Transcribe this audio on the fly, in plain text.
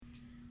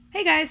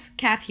Hey guys,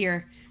 Kath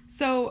here.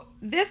 So,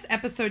 this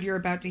episode you're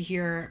about to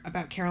hear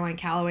about Caroline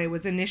Calloway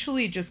was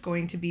initially just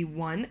going to be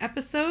one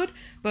episode,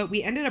 but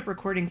we ended up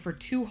recording for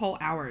 2 whole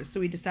hours, so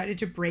we decided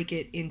to break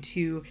it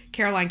into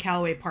Caroline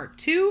Calloway Part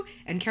 2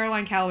 and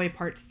Caroline Calloway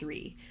Part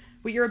 3.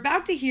 What you're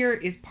about to hear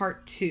is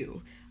Part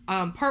 2.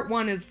 Part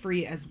 1 is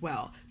free as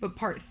well, but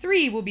Part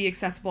 3 will be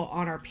accessible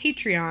on our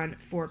Patreon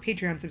for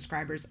Patreon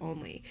subscribers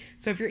only.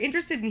 So if you're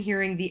interested in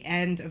hearing the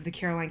end of the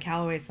Caroline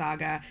Calloway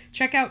saga,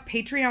 check out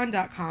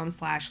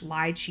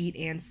patreon.com/lie, cheat,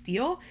 and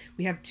steal.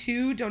 We have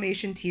 2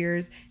 donation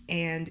tiers,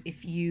 and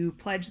if you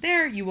pledge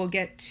there, you will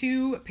get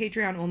 2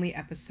 Patreon-only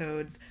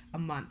episodes a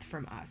month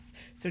from us.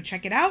 So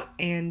check it out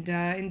and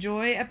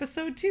enjoy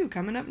episode 2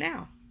 coming up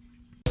now.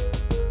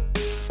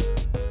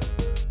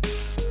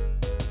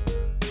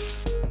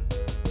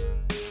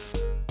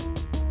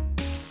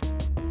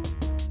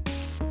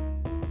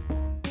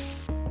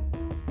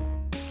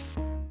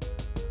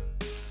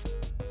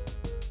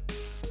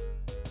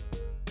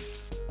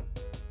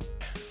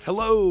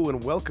 Hello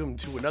and welcome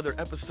to another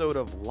episode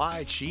of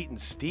Lie, Cheat,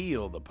 and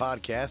Steal, the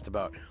podcast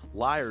about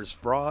liars,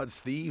 frauds,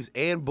 thieves,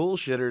 and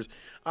bullshitters.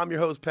 I'm your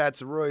host, Pat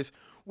Royce.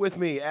 With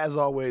me, as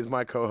always,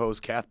 my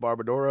co-host, Kath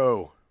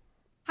Barbadoro.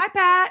 Hi,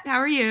 Pat. How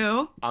are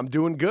you? I'm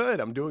doing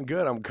good.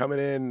 I'm coming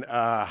in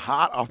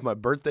hot off my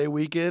birthday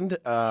weekend.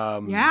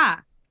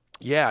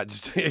 Yeah,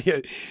 just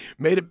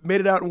made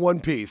it out in one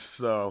piece,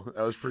 so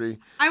that was pretty.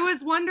 I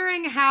was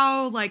wondering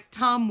how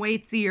Tom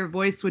Waitsy your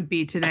voice would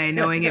be today,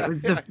 knowing it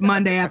was the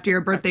Monday after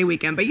your birthday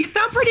weekend. But you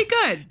sound pretty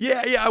good.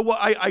 Yeah. Well,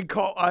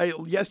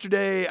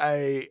 yesterday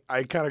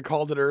I kind of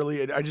called it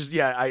early, and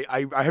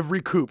I have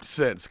recouped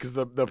since because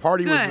the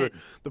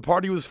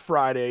party was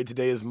Friday.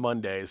 Today is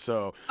Monday,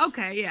 so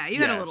okay. Yeah, you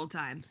had a little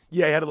time.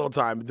 Yeah, I had a little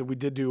time. Then we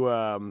did do.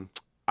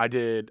 I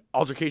did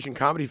Altercation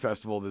Comedy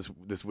Festival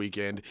this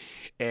weekend,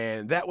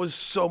 and that was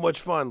so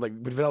much fun. Like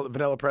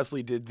Vanilla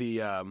Presley did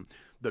the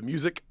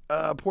music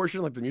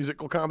portion, like the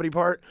musical comedy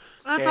part.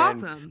 That's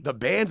awesome. The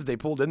bands that they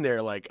pulled in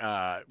there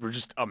were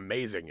just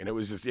amazing, and it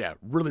was just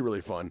really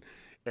really fun.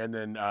 And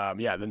then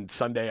then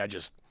Sunday I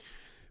just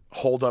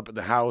holed up at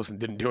the house and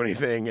didn't do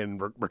anything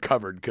and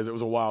recovered because it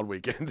was a wild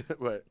weekend.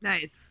 But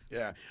nice.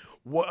 Yeah.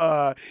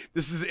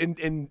 This is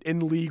in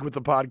league with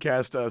the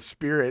podcast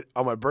Spirit.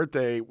 On my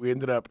birthday, we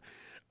ended up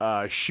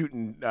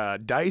shooting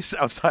dice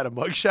outside of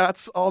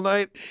Mugshots all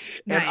night,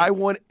 and I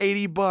won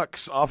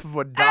 $80 off of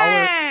 $1.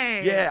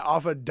 Hey! Yeah,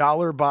 off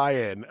 $1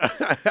 buy-in.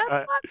 That's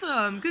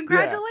awesome!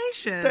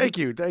 Congratulations! Yeah. Thank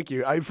you.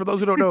 For those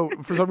who don't know,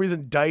 for some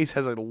reason, dice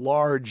has a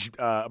large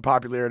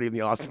popularity in the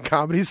Austin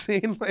comedy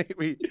scene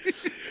lately.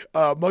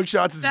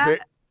 Mugshots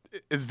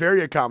is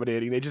very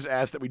accommodating. They just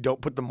ask that we don't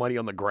put the money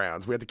on the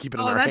grounds. We have to keep it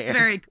in our hands. Oh,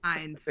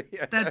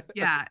 that's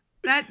very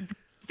kind.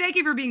 Thank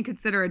you for being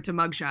considerate to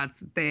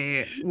Mugshots.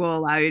 They will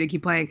allow you to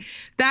keep playing.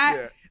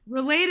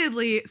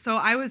 Relatedly, so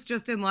I was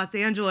just in Los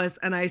Angeles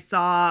and I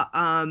saw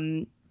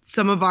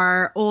some of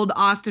our old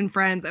Austin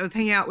friends. I was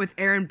hanging out with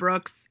Aaron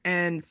Brooks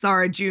and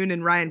Sarah June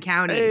and Ryan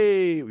County.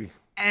 Hey,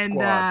 and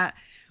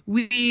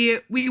we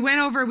went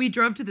over. We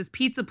drove to this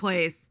pizza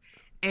place,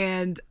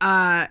 and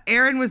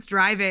Aaron was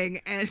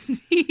driving, and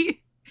he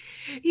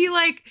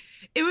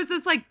it was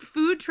this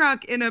food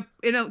truck in a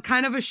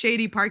kind of a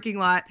shady parking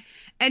lot.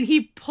 And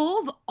he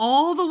pulls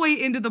all the way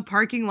into the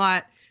parking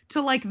lot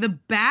to the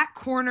back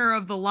corner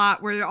of the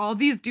lot where all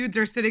these dudes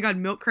are sitting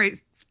on milk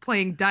crates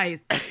playing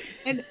dice.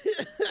 And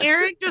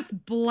Aaron just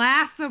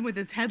blasts them with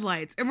his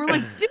headlights. And we're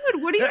like,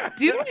 dude, what are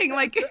you doing?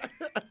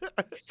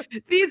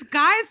 These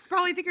guys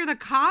probably think you're the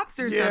cops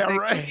or something.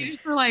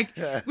 Yeah,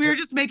 right. We were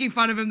just making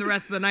fun of him the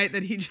rest of the night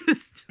that he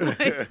just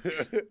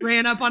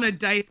ran up on a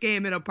dice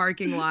game in a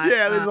parking lot.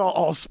 Yeah, there's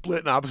all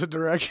split in opposite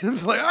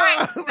directions.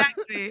 Right,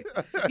 exactly.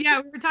 Yeah,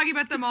 we were talking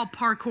about them all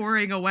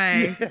parkouring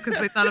away because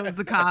they thought it was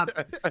the cops.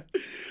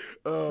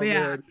 Oh,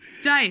 man.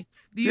 Dice.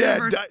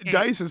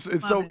 Dice is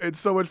it's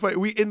so much fun.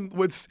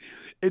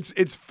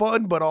 It's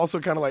fun, but also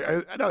kind of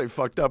I know they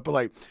fucked up,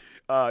 but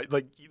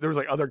there was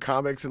other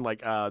comics and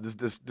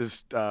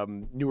this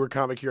newer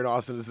comic here in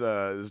Austin is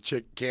this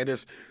chick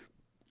Candace,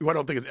 who I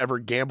don't think has ever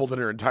gambled in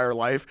her entire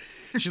life.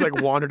 She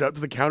wandered up to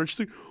the counter. She's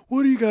like,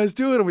 "What are you guys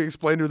doing?" And we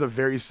explained to her the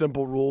very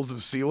simple rules of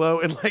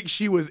CeeLo, and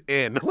she was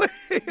in. Oh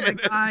my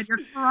God, you're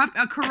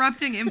a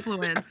corrupting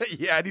influence.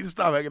 Yeah, I need to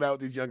stop hanging out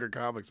with these younger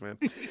comics, man.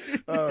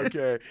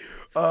 Okay,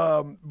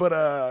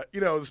 but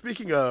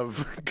speaking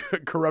of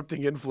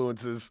corrupting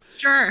influences,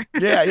 sure.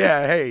 Yeah.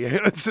 Hey,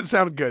 it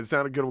sounded good.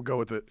 We'll go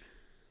with it.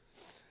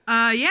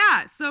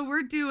 So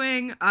we're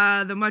doing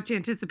the much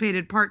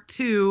anticipated part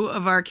 2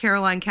 of our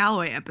Caroline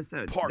Calloway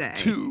episode today. Part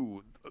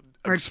 2,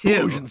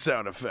 explosion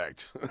sound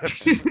effect.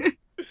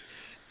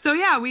 So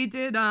yeah, we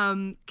did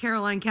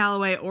Caroline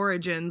Calloway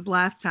Origins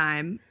last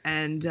time,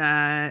 and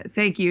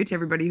thank you to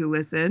everybody who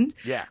listened.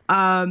 Yeah.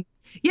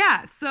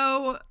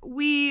 So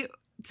we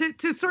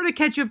to sort of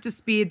catch you up to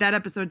speed, that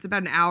episode's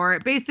about an hour.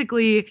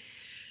 Basically,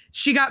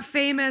 she got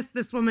famous,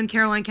 this woman,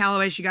 Caroline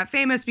Calloway, she got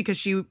famous because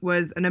she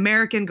was an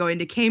American going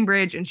to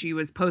Cambridge, and she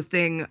was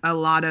posting a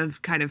lot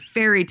of kind of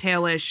fairy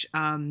tale-ish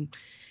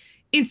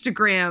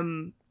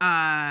Instagram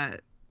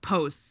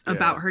posts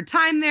about her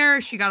time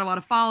there. She got a lot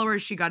of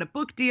followers. She got a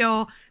book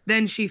deal.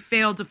 Then she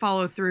failed to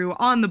follow through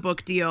on the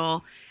book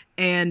deal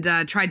and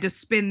tried to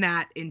spin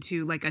that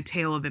into like a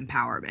tale of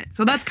empowerment.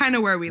 So that's kind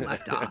of where we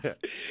left off.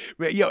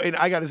 And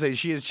I got to say,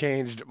 she has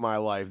changed my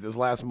life. This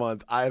last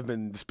month, I've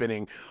been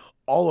spinning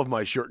all of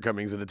my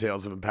shortcomings into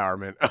tales of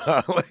empowerment.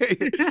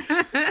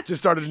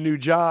 Just started a new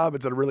job.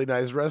 It's at a really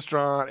nice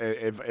restaurant.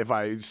 If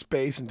I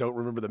space and don't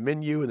remember the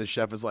menu, and the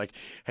chef is like,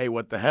 "Hey,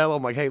 what the hell?"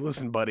 I'm like, "Hey,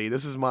 listen, buddy,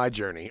 this is my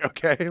journey,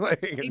 okay?"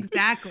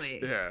 Exactly.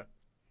 Yeah.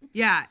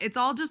 Yeah, it's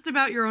all just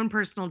about your own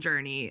personal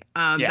journey.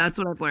 That's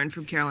what I've learned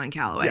from Caroline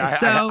Calloway. Yeah,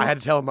 I had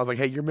to tell him, I was like,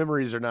 "Hey, your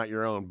memories are not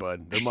your own,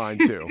 bud. They're mine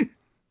too."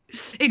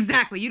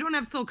 Exactly. You don't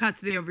have sole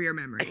custody over your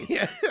memories.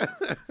 Yeah.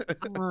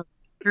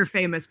 Her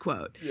famous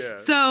quote. Yeah.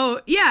 So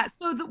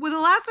the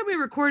last time we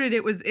recorded,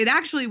 it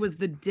actually was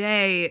the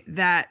day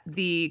that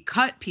the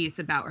cut piece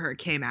about her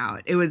came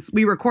out.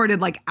 We recorded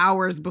like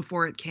hours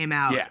before it came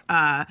out.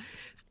 Yeah.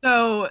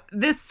 So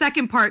this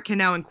second part can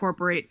now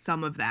incorporate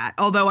some of that,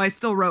 although I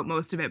still wrote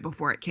most of it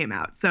before it came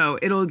out. So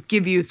it'll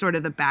give you sort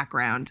of the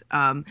background.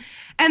 And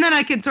then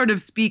I can sort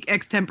of speak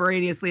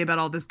extemporaneously about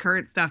all this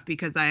current stuff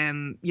because I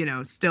am,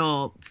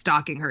 still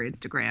stalking her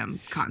Instagram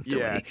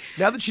constantly. Yeah.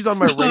 Now that she's on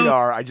my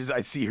radar, I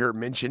see her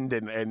mentioned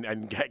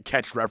and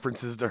catch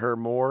references to her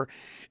more.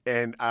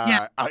 And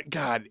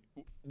God,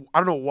 I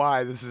don't know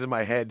why this is in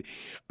my head.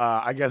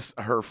 I guess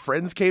her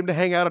friends came to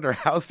hang out at her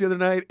house the other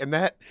night, and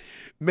that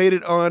made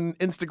it on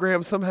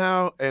Instagram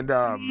somehow. And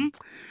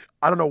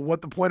I don't know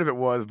what the point of it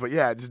was, but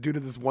yeah, just due to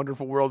this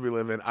wonderful world we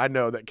live in, I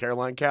know that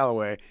Caroline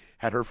Calloway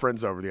had her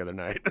friends over the other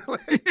night.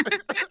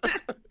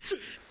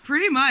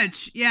 Pretty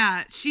much,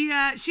 yeah.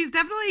 She's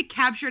definitely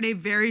captured a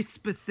very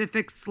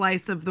specific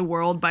slice of the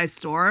world by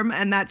storm,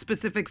 and that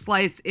specific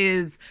slice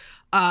is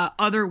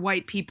other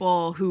white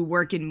people who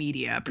work in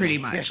media, pretty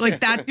much. Like,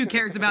 that's who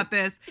cares about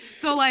this.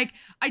 So, like,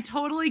 I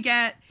totally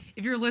get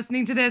if you're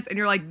listening to this and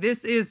you're like,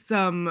 this is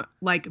some,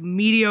 like,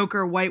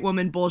 mediocre white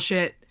woman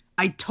bullshit.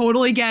 I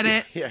totally get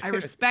it. Yeah. I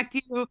respect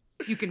you.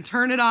 You can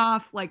turn it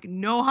off. Like,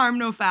 no harm,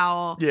 no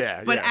foul.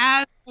 Yeah. But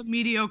as a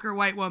mediocre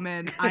white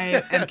woman,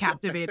 I am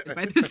captivated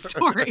by this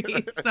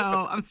story. So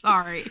I'm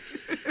sorry.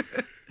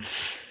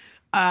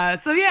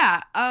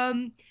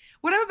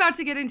 What I'm about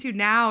to get into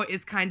now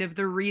is kind of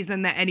the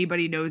reason that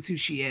anybody knows who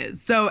she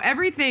is. So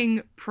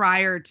everything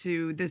prior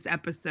to this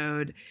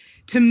episode,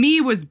 to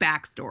me, was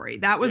backstory.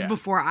 That was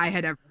before I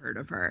had ever heard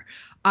of her.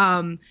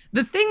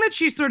 The thing that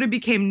she sort of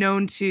became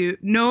known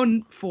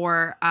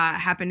for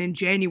happened in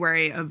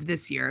January of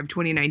this year, of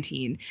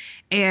 2019.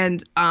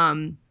 And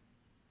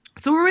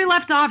so where we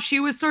left off,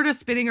 she was sort of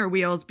spinning her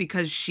wheels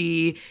because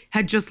she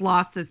had just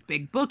lost this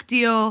big book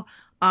deal.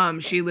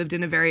 She lived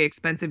in a very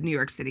expensive New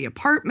York City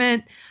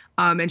apartment.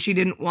 And she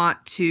didn't want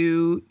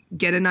to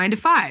get a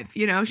 9-to-5,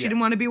 She didn't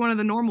want to be one of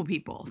the normal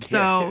people.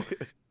 So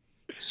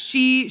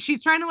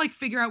she's trying to like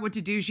figure out what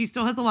to do. She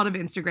still has a lot of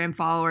Instagram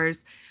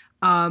followers.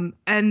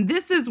 And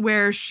this is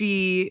where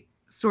she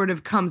sort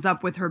of comes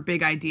up with her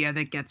big idea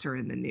that gets her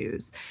in the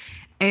news.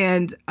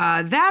 And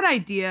that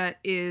idea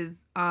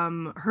is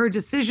her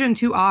decision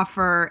to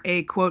offer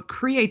a, quote,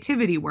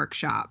 creativity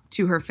workshop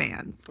to her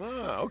fans.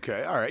 Oh,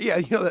 okay. All right.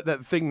 Yeah,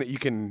 that thing that you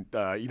can,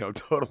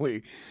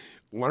 totally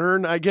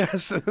learn, I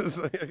guess.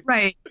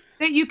 Right.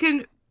 That you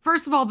can,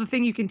 first of all, the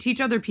thing you can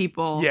teach other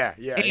people. Yeah.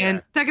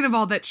 And second of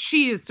all, that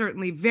she is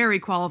certainly very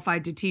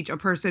qualified to teach a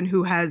person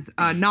who has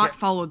not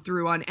followed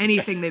through on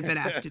anything they've been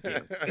asked to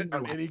do.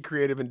 On any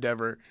creative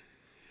endeavor.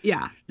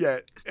 Yeah.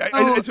 Yeah. So,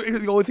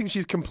 the only thing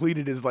she's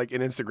completed is like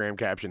an Instagram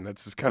caption.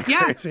 That's just kind of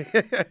crazy.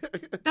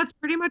 That's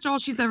pretty much all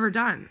she's ever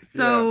done.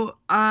 So,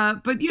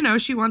 but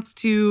she wants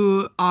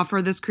to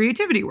offer this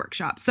creativity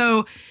workshop.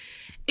 So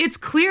it's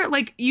clear,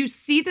 like, you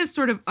see this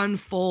sort of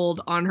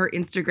unfold on her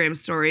Instagram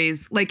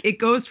stories. Like, it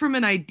goes from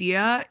an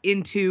idea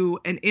into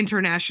an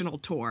international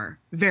tour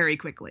very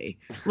quickly.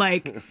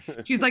 Like,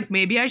 she's like,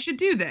 maybe I should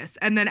do this.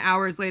 And then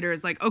hours later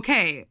is like,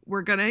 okay,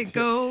 we're going to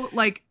go,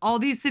 like, all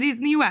these cities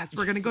in the U.S.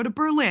 We're going to go to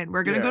Berlin.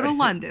 We're going to go to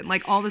London.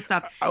 Like, all this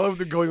stuff. I love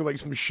the going, like,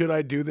 from should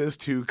I do this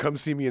to come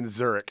see me in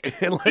Zurich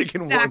in, like,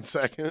 in 1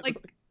 second. Like,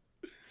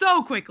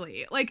 so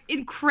quickly. Like,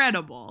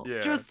 incredible.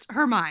 Yeah. Just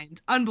her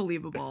mind.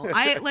 Unbelievable.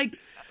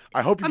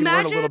 I hope you can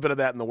learn a little bit of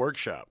that in the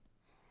workshop.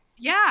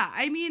 Yeah,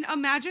 I mean,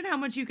 imagine how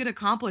much you could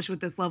accomplish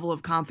with this level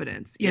of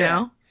confidence. You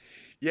know?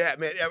 Yeah,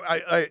 man.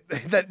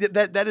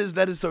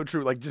 That is so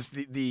true. Like, just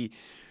the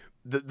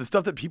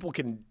stuff that people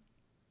can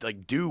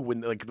like do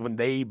when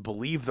they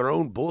believe their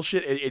own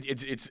bullshit.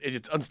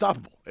 It's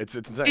unstoppable. It's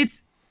insane.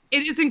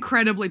 It is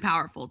incredibly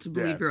powerful to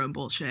believe your own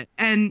bullshit,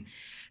 and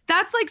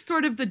that's like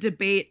sort of the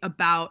debate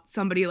about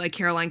somebody like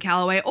Caroline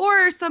Calloway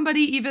or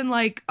somebody even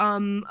like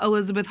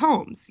Elizabeth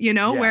Holmes.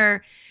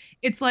 Where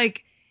it's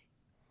like,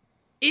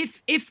 if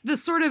the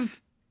sort of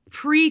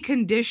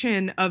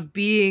precondition of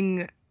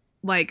being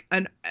like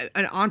an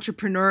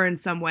entrepreneur in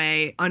some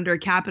way under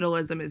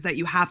capitalism is that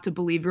you have to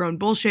believe your own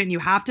bullshit and you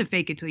have to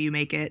fake it till you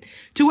make it.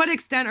 To what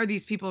extent are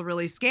these people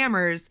really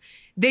scammers?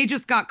 They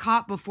just got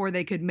caught before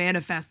they could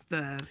manifest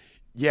the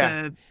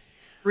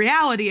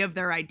reality of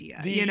their idea,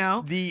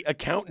 The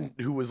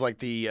accountant who was like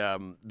the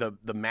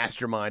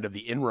mastermind of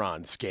the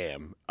Enron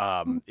scam,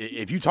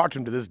 if you talk to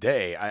him to this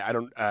day, I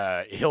don't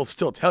he'll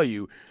still tell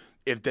you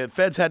if the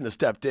feds hadn't have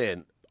stepped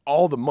in,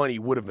 all the money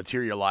would have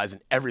materialized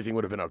and everything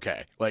would have been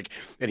okay. Like,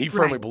 and he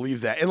firmly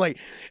believes that. And like,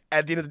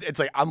 at the end of the, it's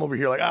like, I'm over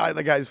here like,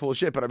 the guy's full of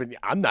shit, but I mean,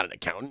 I'm not an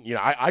accountant.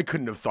 I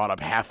couldn't have thought up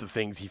half the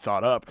things he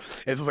thought up.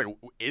 And it's just like,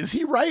 is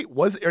he right?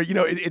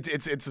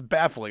 It's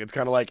baffling. It's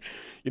kind of like,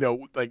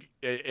 like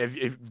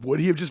if would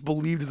he have just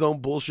believed his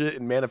own bullshit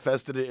and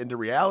manifested it into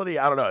reality?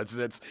 I don't know.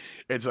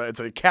 It's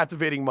a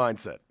captivating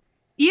mindset.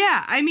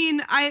 Yeah. I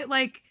mean,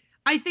 I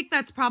think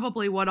that's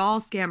probably what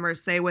all scammers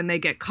say when they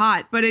get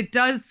caught, but it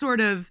does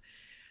sort of,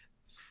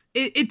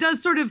 it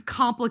does sort of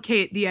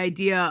complicate the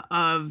idea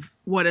of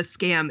what a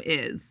scam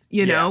is,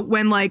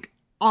 when like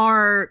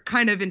our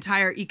kind of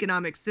entire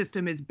economic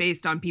system is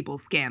based on people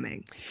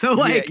scamming. So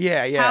like,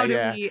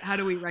 how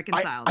do we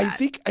reconcile that? I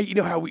think, I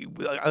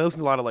listen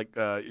to a lot of like,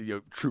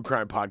 true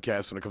crime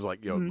podcasts when it comes to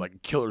like,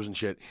 like killers and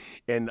shit.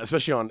 And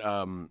especially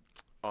on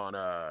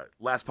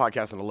last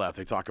podcast on the left,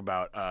 they talk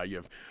about, you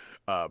have,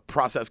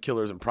 process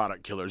killers and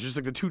product killers, just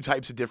like the two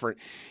types of different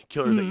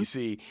killers that you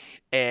see.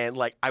 And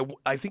like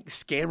I think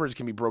scammers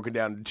can be broken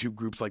down into two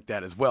groups like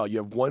that as well. You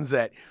have ones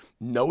that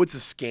know it's a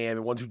scam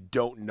and ones who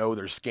don't know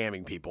they're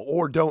scamming people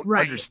or don't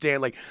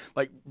understand, like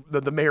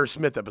the Mayor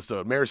Smith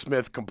episode. Mayor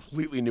Smith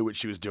completely knew what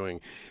she was doing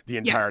the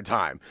entire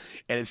time.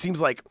 And it seems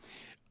like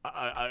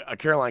a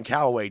Caroline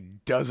Calloway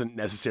doesn't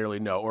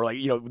necessarily know, or like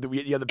the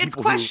people. It's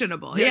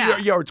questionable,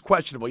 or it's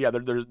questionable. Yeah,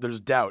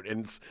 there's doubt,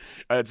 and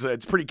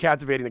it's pretty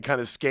captivating the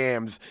kind of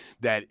scams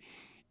that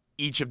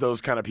each of those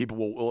kind of people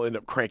will end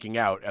up cranking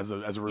out as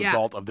a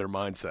result of their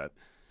mindset.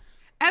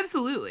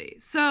 Absolutely.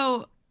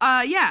 So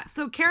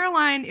so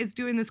Caroline is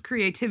doing this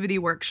creativity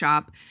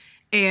workshop,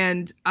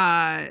 and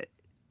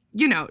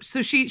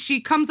so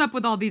she comes up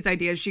with all these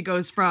ideas. She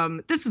goes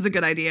from this is a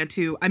good idea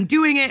to I'm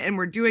doing it, and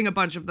we're doing a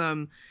bunch of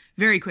them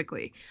very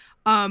quickly.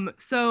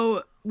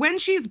 So when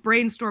she's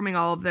brainstorming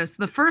all of this,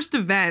 the first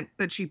event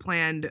that she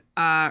planned,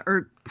 I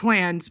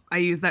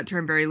use that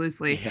term very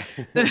loosely.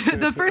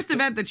 The first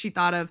event that she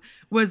thought of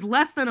was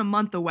less than a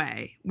month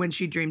away when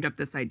she dreamed up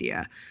this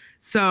idea.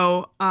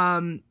 So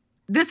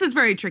this is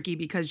very tricky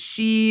because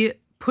she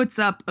puts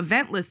up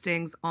event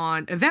listings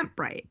on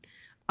Eventbrite,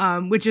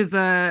 which is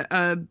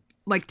a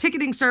like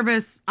ticketing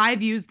service.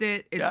 I've used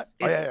it.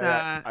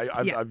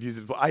 I've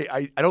used it.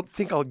 I don't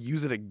think I'll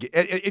use it again.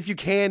 If you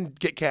can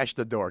get cash at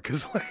the door,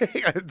 because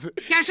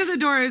cash at the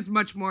door is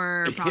much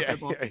more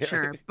profitable,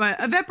 sure. But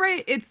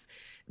Eventbrite,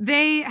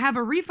 they have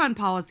a refund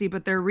policy,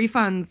 but their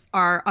refunds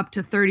are up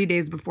to 30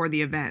 days before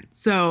the event.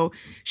 So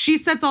she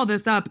sets all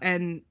this up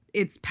and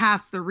it's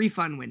past the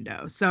refund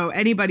window. So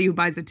anybody who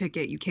buys a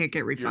ticket, you can't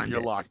get refunded.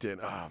 You're locked in.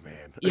 Oh,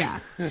 man. Yeah.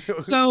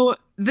 So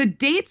the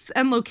dates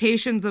and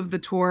locations of the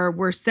tour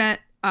were set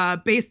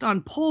based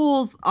on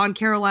polls on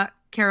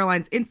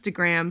Caroline's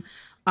Instagram,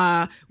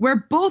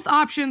 where both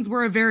options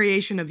were a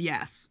variation of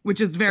yes,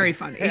 which is very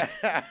funny.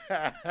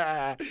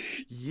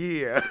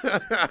 Yeah.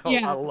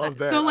 I love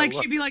that. So like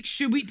she'd be like,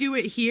 should we do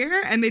it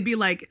here? And they'd be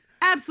like,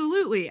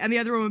 absolutely. And the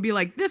other one would be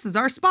like, this is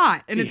our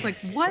spot. And it's like,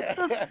 what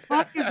the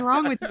fuck is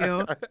wrong with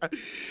you?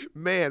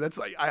 Man, that's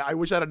like, I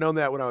wish I'd have known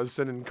that when I was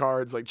sending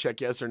cards, like check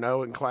yes or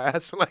no in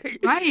class. Like,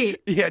 right.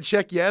 Yeah,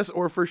 check yes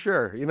or for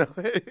sure,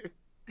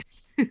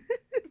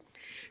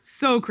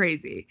 So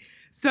crazy.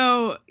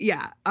 So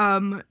yeah.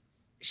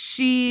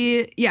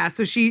 She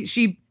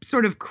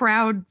sort of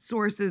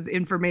crowdsources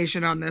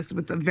information on this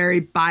with a very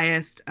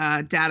biased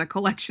data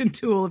collection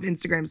tool of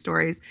Instagram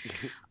stories.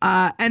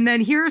 And then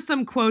here are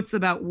some quotes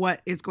about what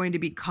is going to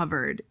be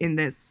covered in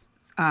this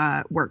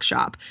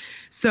workshop.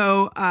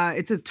 So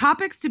it says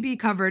topics to be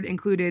covered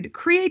included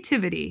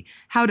creativity,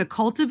 how to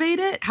cultivate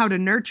it, how to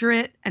nurture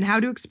it, and how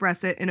to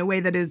express it in a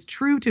way that is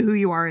true to who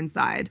you are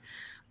inside.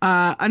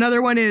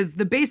 Another one is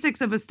the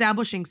basics of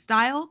establishing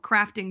style,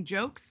 crafting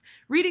jokes,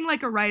 reading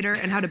like a writer,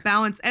 and how to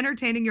balance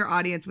entertaining your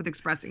audience with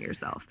expressing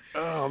yourself.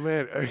 Oh,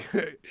 man.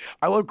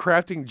 I love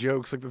crafting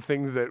jokes, like the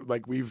things that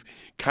like we've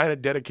kind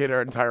of dedicated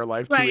our entire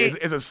life to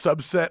is a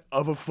subset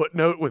of a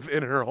footnote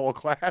within her whole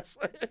class.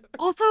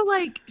 Also,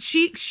 like,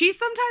 she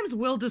sometimes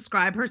will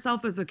describe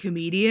herself as a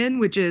comedian,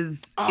 which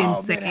is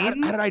insane.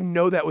 Man, how did I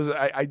know that was...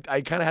 I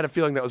kind of had a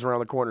feeling that was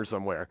around the corner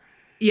somewhere.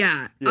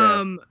 Yeah.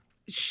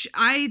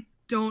 I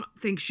don't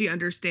think she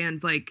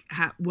understands like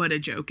what a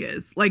joke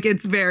is. Like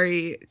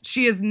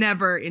she has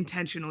never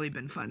intentionally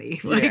been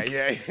funny. Like,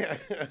 yeah.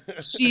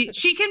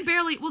 she can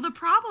barely. Well, the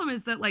problem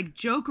is that like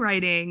joke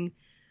writing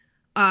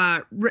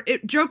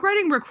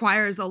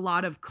requires a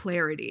lot of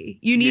clarity.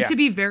 You need to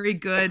be very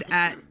good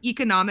at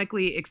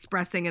economically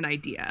expressing an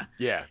idea.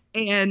 Yeah.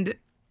 And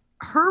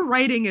her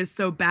writing is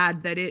so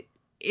bad that it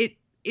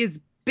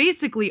is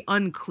basically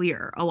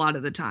unclear a lot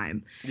of the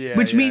time. Yeah.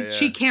 Which means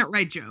she can't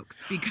write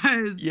jokes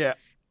because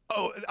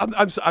Oh,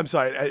 I'm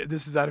sorry.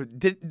 This is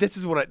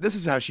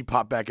how she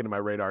popped back into my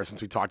radar since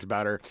we talked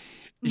about her.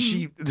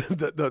 Mm-hmm.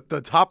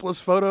 The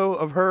topless photo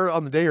of her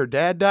on the day her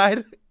dad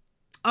died.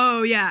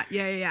 Oh yeah.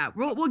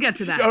 We'll get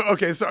to that. Oh,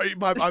 okay, sorry,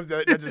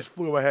 that just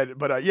flew in my head.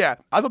 But yeah,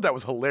 I thought that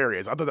was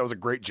hilarious. I thought that was a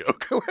great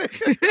joke.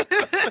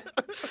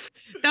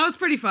 That was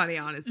pretty funny,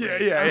 honestly.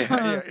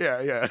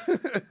 Yeah.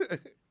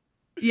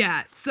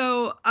 Yeah.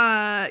 So,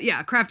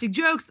 crafting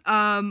jokes.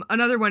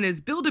 Another one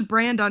is build a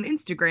brand on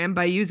Instagram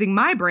by using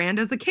my brand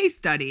as a case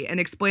study and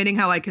explaining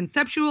how I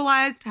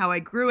conceptualized, how I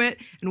grew it,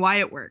 and why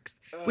it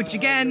works. Which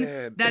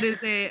again, that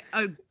is a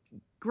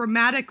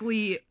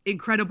grammatically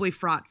incredibly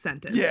fraught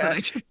sentence. Yeah. That I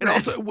just and read.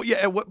 also,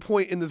 at what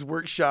point in this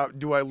workshop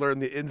do I learn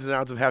the ins and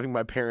outs of having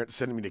my parents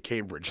sending me to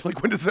Cambridge?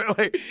 Like, when is that?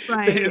 Like,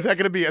 Right. Is that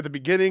going to be at the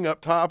beginning,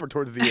 up top, or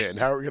towards the end?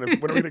 When are we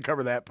going to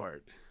cover that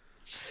part?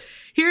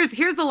 Here's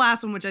the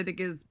last one, which I think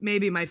is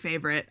maybe my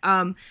favorite.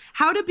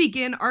 How to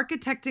begin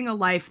architecting a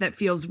life that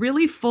feels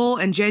really full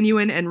and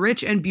genuine and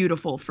rich and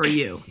beautiful for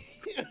you.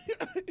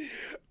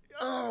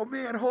 Oh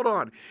man, hold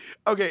on.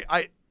 Okay,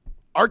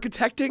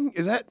 architecting,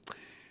 is that?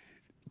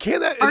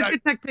 Can that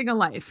architecting a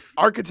life?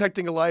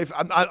 Architecting a life.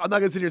 I'm not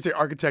gonna sit here and say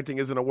architecting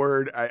isn't a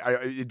word.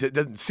 It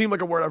doesn't seem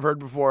like a word I've heard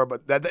before.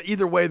 But that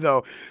either way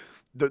though.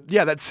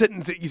 That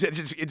sentence that you said,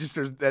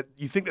 there's that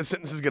you think the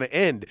sentence is going to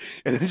end,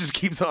 and then it just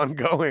keeps on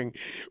going.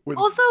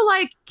 Also,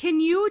 like, can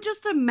you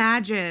just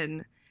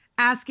imagine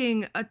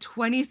asking a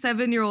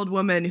 27-year-old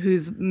woman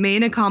whose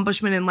main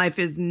accomplishment in life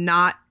is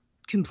not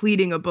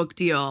completing a book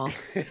deal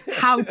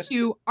how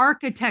to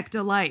architect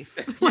a life?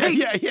 Like,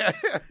 yeah.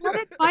 What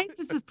advice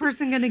is this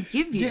person going to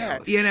give you? Yeah.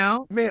 You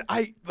know, man,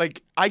 I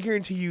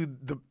guarantee you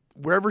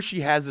wherever she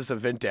has this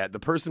event at, the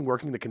person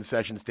working the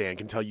concession stand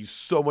can tell you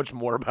so much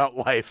more about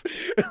life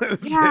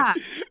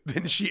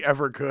than she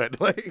ever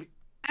could. Like,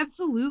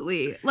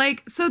 absolutely.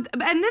 Like, so,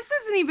 and this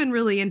isn't even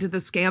really into the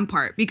scam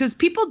part, because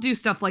people do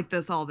stuff like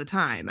this all the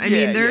time. I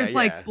mean, there's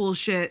like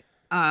bullshit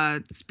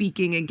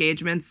speaking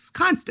engagements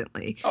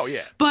constantly. Oh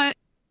yeah. But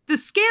the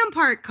scam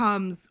part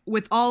comes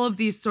with all of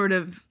these sort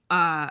of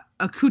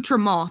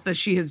accoutrements that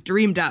she has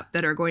dreamed up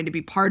that are going to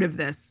be part of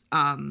this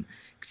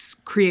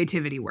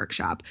creativity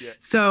workshop. Yeah.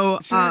 So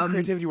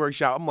creativity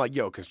workshop, I'm like,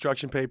 yo,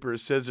 construction paper,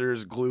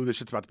 scissors, glue, this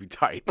shit's about to be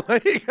tight.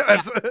 Like,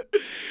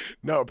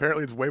 no,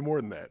 apparently it's way more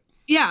than that.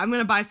 Yeah, I'm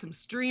gonna buy some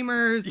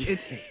streamers.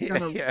 It's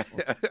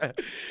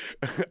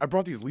I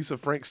brought these Lisa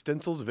Frank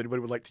stencils. If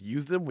anybody would like to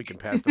use them, we can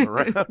pass them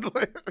around.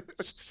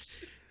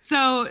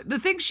 So the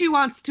things she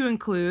wants to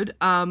include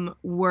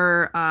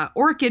were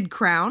orchid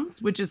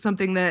crowns, which is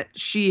something that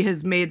she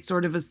has made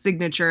sort of a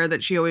signature,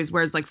 that she always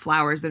wears like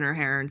flowers in her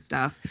hair and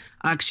stuff.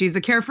 She's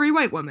a carefree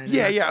white woman.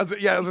 Yeah. I was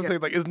gonna say,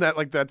 like, isn't that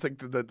like that's like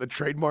the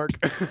trademark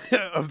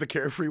of the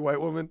carefree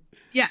white woman?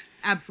 Yes,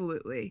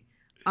 absolutely.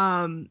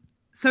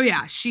 So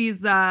yeah, so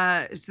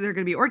they're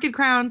going to be orchid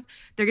crowns.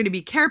 They're going to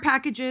be care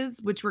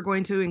packages, which we're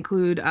going to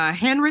include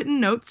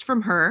handwritten notes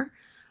from her,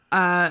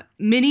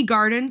 mini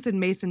gardens in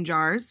mason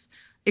jars,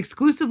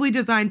 exclusively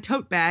designed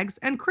tote bags,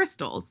 and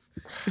crystals,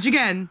 which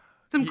again,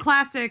 some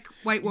classic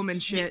white woman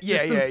shit.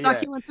 Yeah, some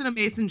succulents in a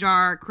mason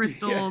jar,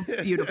 crystals,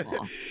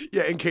 beautiful.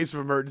 Yeah, in case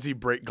of emergency,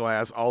 break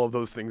glass, all of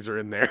those things are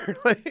in there.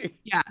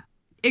 Yeah,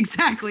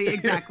 exactly.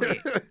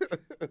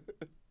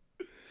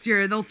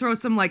 Sure, they'll throw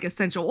some like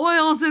essential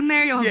oils in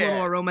there. You'll have a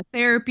little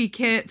aromatherapy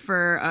kit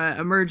for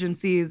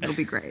emergencies. It'll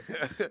be great.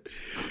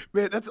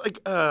 Man, that's like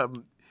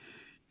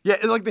yeah,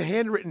 and like the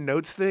handwritten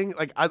notes thing,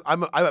 like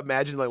I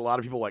imagine like a lot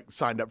of people like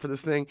signed up for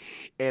this thing,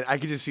 and I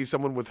could just see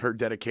someone with her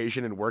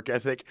dedication and work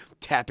ethic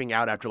tapping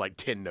out after like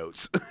 10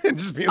 notes and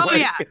just being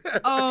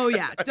oh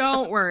yeah,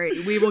 don't worry,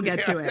 we will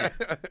get to it.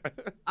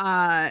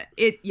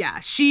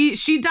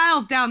 She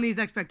dials down these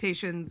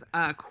expectations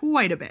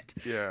quite a bit.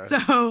 Yeah.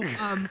 So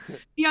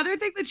the other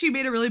thing that she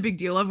made a really big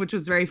deal of, which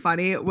was very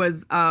funny,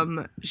 was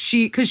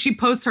because she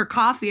posts her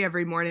coffee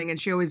every morning and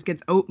she always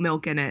gets oat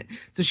milk in it.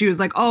 So she was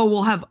like, oh,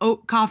 we'll have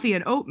oat coffee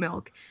and oat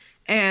milk,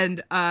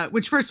 and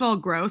which, first of all,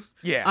 gross.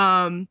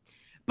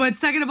 But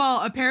second of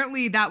all,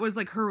 apparently that was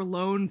like her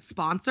lone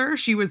sponsor.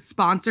 She was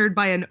sponsored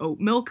by an oat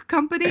milk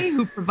company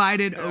who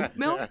provided oat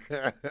milk.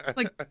 It's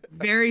like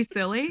very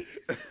silly.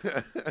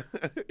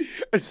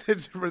 For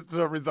some reason,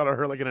 thought of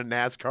her like in a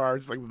NASCAR,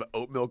 just like with the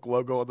oat milk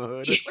logo on the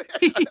hood.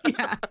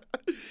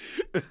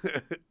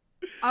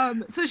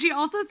 So she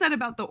also said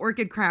about the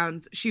orchid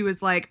crowns, she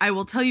was like, I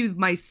will tell you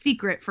my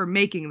secret for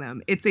making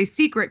them. It's a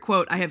secret,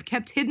 quote, I have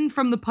kept hidden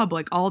from the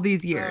public all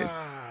these years.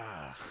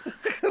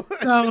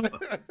 So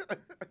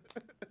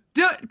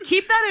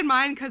keep that in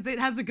mind, because it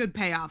has a good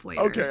payoff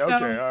later. Okay, all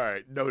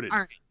right, noted. All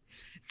right.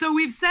 So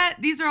we've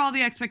set, these are all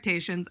the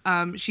expectations.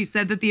 She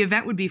said that the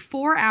event would be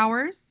 4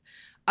 hours.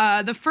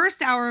 The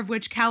first hour of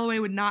which Calloway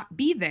would not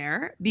be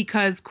there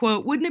because,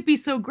 quote, wouldn't it be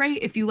so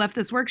great if you left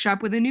this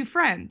workshop with a new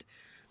friend?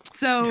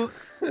 So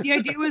the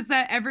idea was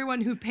that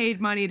everyone who paid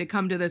money to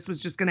come to this was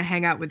just going to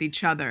hang out with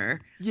each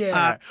other.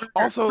 Yeah.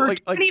 Also, for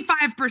like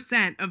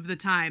 25% of the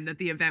time that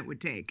the event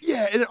would take.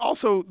 Yeah, and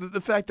also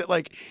the fact that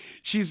like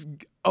she's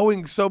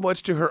owing so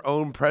much to her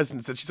own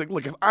presence that she's like,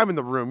 look, if I'm in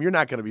the room, you're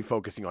not going to be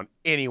focusing on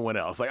anyone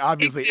else. Like,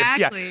 obviously,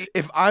 exactly.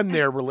 if I'm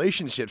there,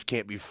 relationships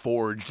can't be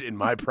forged in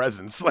my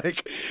presence.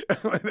 Like,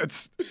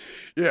 that's,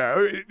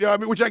 yeah. I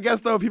mean, which I guess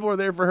though, people are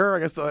there for her. I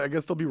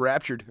guess they'll be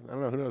raptured. I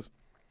don't know. Who knows?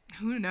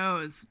 Who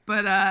knows?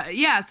 But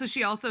yeah. So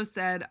she also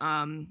said,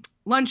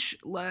 lunch.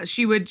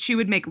 She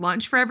would make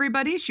lunch for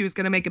everybody. She was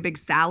gonna make a big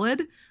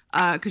salad.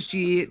 Because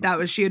she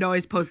had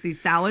always post these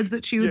salads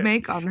that she would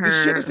make on her.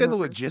 Does she understand the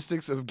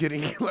logistics of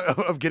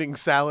getting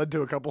salad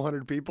to a couple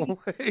hundred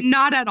people?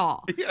 Not at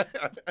all. Yeah.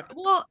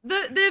 Well,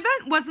 the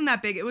event wasn't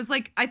that big. It was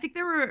like, I think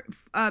there were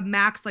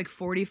max like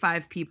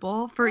 45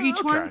 people for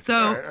each one. So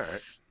all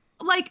right.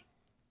 like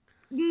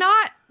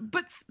not,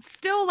 but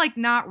still like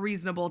not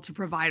reasonable to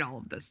provide all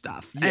of this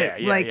stuff.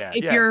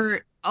 If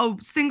you're a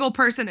single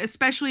person,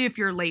 especially if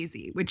you're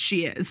lazy, which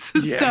she is.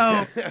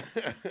 Yeah.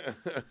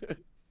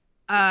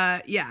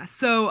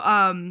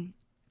 So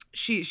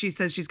she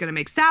says she's gonna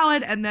make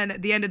salad, and then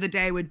at the end of the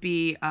day would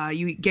be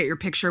you get your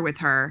picture with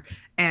her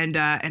and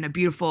a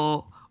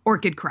beautiful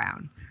orchid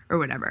crown or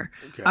whatever.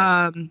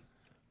 Okay.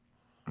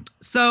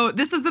 So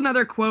this is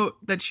another quote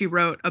that she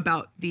wrote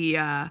about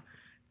the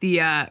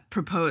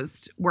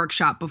proposed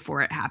workshop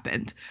before it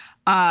happened.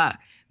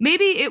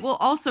 Maybe it will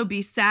also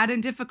be sad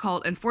and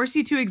difficult and force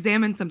you to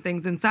examine some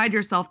things inside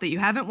yourself that you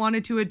haven't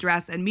wanted to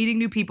address, and meeting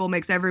new people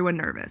makes everyone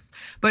nervous.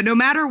 But no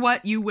matter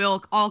what, you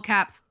will, all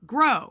caps,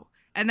 grow.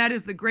 And that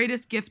is the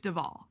greatest gift of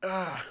all.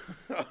 Oh,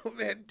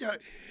 man.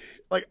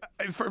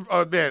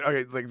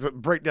 Okay, like, so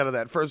breakdown of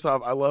that. First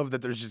off, I love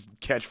that there's just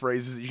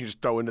catchphrases that you can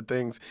just throw into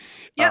things.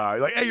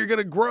 Yep. Like, hey, you're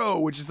gonna grow,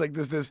 which is like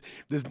this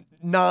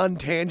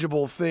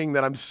non-tangible thing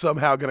that I'm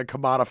somehow gonna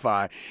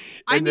commodify.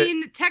 I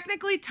mean,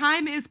 technically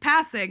time is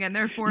passing, and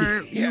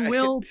therefore you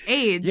will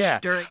age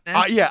during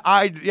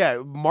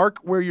this. Mark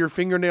where your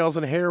fingernails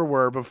and hair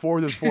were before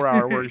this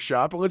 4-hour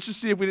workshop, and let's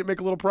just see if we didn't make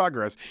a little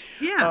progress.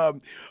 Yeah.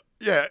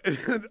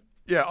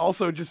 Yeah,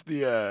 also just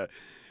the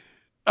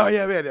oh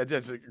yeah, man,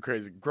 that's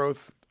crazy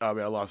growth. Oh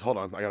man, hold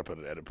on, I gotta put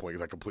an edit point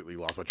because I completely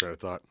lost my train of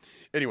thought.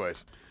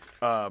 Anyways,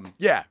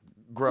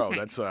 grow.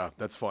 Okay.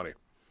 That's funny.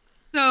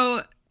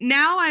 So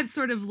now I've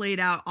sort of laid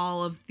out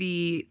all of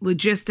the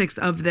logistics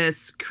of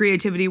this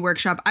creativity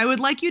workshop. I would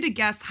like you to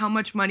guess how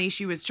much money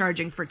she was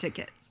charging for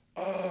tickets.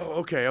 Oh,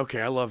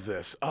 okay, I love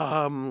this.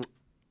 All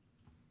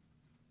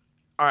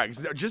right,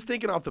 just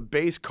thinking off the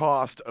base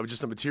cost of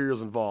just the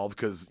materials involved,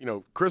 because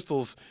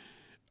crystals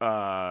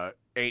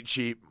ain't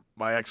cheap.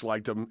 My ex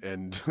liked them,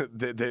 and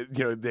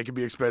they can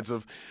be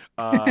expensive.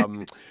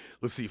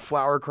 Let's see,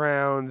 flower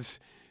crowns,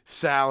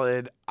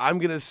 salad. I'm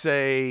gonna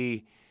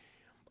say,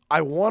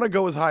 I want to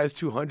go as high as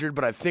 $200,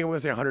 but I think I'm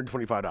gonna say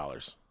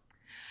 $125.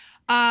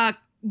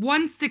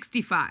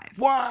 $165.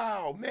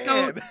 Wow, man.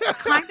 So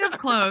kind of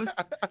close.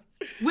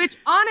 Which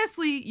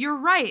honestly, you're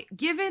right.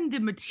 Given the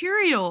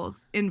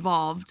materials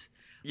involved,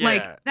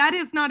 like that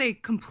is not a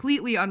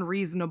completely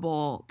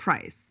unreasonable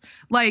price.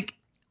 Like.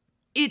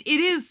 It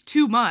is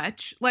too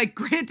much. Like,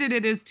 granted,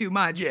 it is too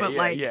much. Based off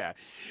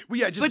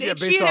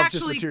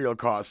just material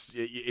costs,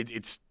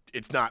 it's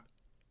not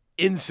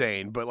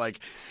insane. But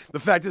like,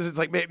 the fact is, it's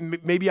like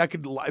maybe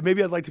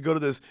I'd like to go to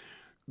this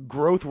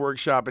growth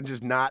workshop and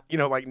just not,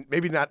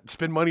 maybe not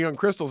spend money on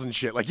crystals and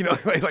shit. Like,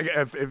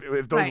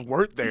 if those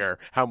weren't there,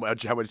 how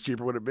much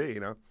cheaper would it be?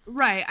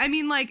 Right. I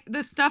mean, like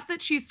the stuff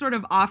that she's sort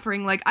of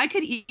offering. Like, I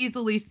could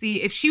easily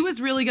see if she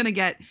was really gonna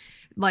get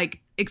like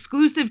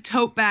exclusive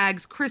tote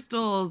bags,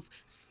 crystals,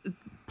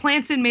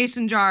 plants in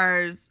mason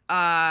jars,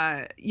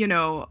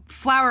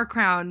 flower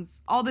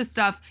crowns, all this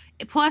stuff,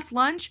 plus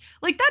lunch,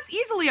 like that's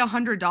easily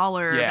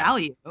 $100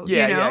 value.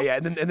 Yeah.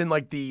 And then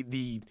like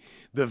the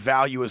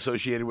value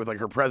associated with like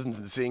her presence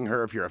and seeing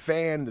her if you're a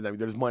fan,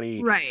 there's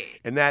money. Right.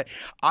 And that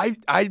I'm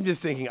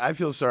just thinking, I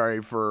feel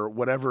sorry for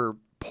whatever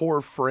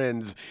poor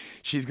friends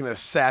she's gonna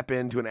sap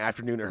into an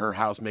afternoon at her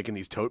house making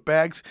these tote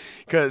bags,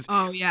 because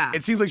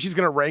it seems like she's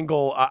gonna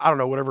wrangle I don't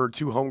know, whatever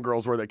 2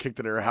 homegirls were that kicked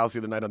it at her house the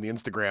other night on the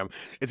Instagram.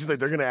 It seems like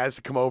they're gonna ask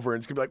to come over,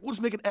 and it's gonna be like, we'll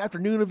just make an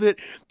afternoon of it,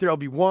 there'll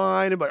be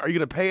wine. I'm like, are you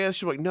gonna pay us?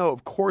 She's like, no,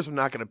 of course I'm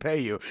not gonna pay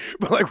you,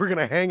 but like we're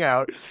gonna hang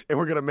out and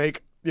we're gonna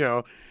make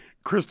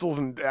crystals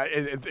and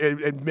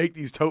make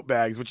these tote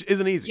bags, which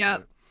isn't easy.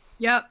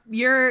 Yep,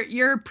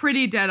 you're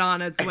pretty dead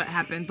on as what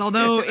happens.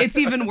 Although it's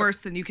even worse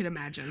than you can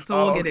imagine. So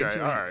we'll get into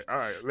it. All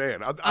right,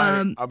 man.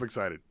 I'm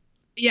excited.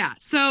 Yeah.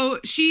 So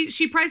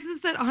she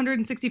prices it at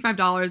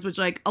 $165, which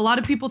like a lot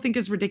of people think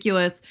is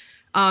ridiculous.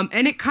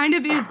 And it kind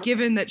of is,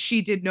 given that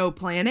she did no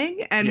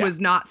planning and was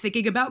not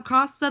thinking about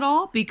costs at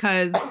all,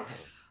 because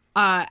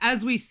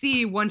as we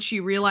see, once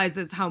she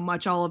realizes how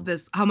much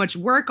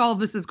work all of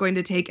this is going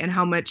to take and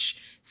how much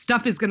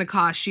stuff is going to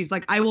cost, she's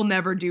like, I will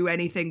never do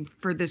anything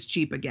for this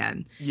cheap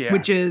again. Yeah.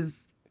 Which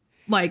is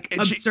like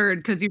And absurd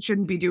because you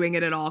shouldn't be doing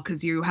it at all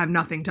because you have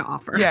nothing to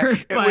offer. Yeah,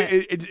 But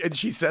and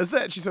she says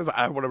that. She says,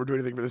 "I won't ever do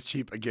anything for this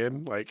cheap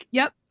again." Like,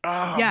 yep.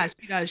 oh, Yeah, man.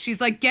 she does.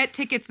 She's like, get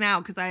tickets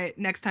now because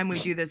next time we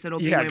do this, it'll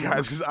be Yeah, way more.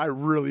 guys, because I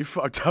really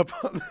fucked up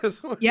on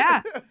this one.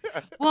 Yeah.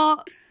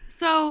 Well,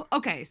 so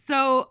okay,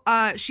 so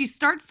she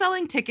starts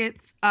selling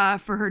tickets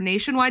for her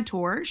nationwide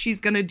tour. She's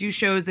gonna do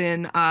shows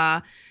in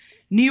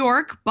New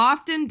York,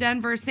 Boston,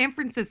 Denver, San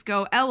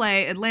Francisco,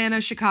 LA, Atlanta,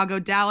 Chicago,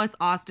 Dallas,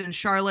 Austin,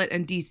 Charlotte,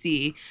 and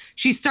DC.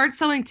 She starts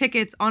selling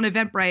tickets on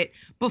Eventbrite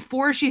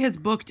before she has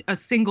booked a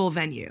single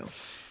venue.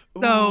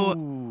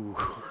 So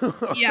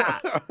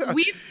yeah,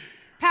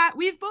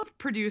 we've both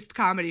produced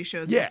comedy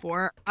shows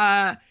before.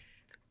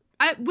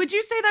 Would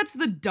you say that's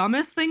the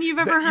dumbest thing you've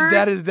ever heard?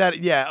 That is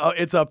that. Yeah,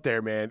 it's up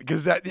there, man.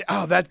 Because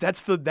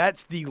that's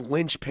the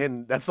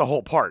linchpin. That's the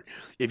whole part.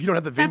 If you don't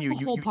have the venue,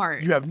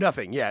 you have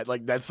nothing. Yeah,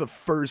 like that's the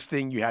first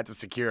thing you have to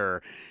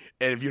secure.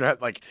 And if you don't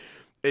have like,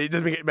 it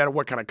doesn't matter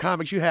what kind of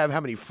comics you have,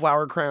 how many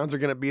flower crowns are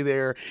going to be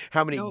there,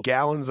 how many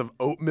gallons of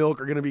oat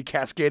milk are going to be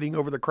cascading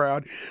over the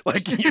crowd.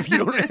 Like if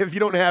you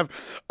don't have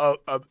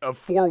a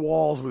 4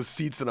 walls with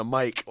seats and a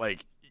mic,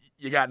 like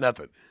you got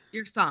nothing.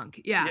 You're sunk.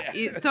 Yeah.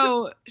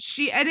 So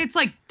and it's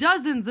like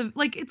dozens of,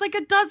 like, it's like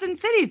a dozen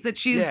cities that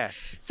she's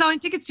selling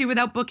tickets to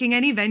without booking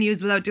any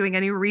venues, without doing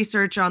any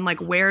research on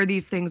like where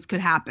these things could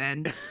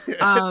happen. But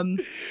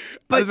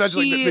I was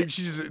imagining like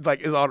she just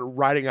like is on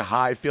riding a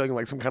high, feeling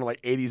like some kind of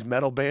like 80s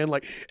metal band,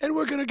 like, and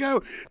we're gonna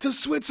go to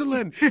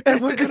Switzerland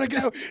and we're gonna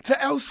go to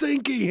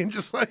Helsinki and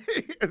just like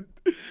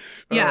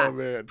yeah, oh,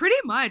 man. Pretty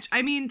much.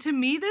 I mean, to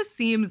me, this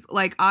seems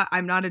like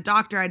I'm not a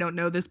doctor. I don't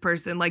know this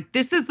person. Like,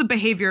 this is the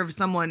behavior of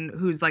someone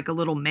who's like a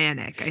little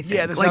manic, I think.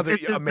 Yeah, this sounds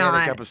like a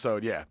manic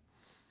episode, yeah.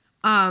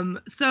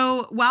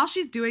 So while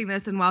she's doing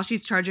this and while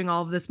she's charging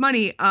all of this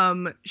money,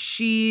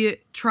 she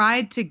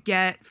tried to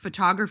get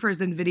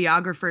photographers and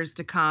videographers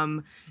to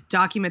come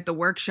document the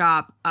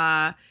workshop,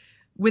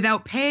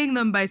 without paying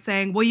them by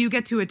saying, well, you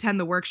get to attend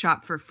the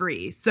workshop for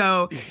free.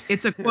 So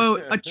it's a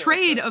quote, a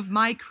trade of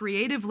my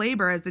creative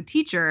labor as a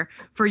teacher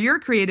for your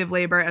creative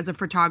labor as a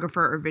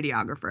photographer or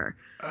videographer.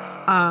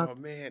 Oh,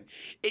 man.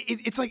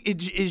 It's like,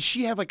 does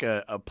she have like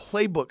a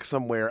playbook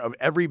somewhere of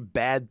every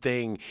bad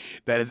thing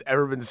that has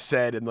ever been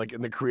said in like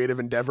in the creative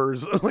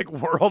endeavors like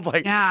world?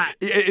 Like,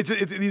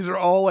 these are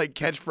all like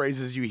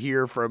catchphrases you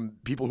hear from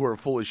people who are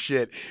full of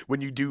shit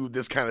when you do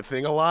this kind of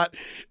thing a lot.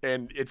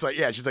 And it's like,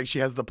 she's like, she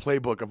has the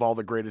playbook of all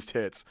the greatest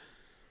hits.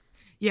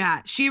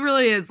 Yeah, she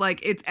really is. Like,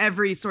 it's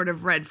every sort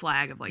of red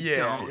flag of like,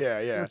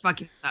 you're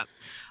fucking up.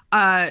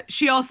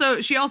 She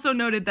also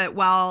noted that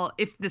while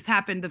if this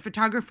happened, the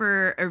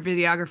photographer or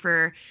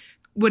videographer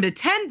would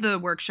attend the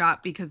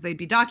workshop because they'd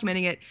be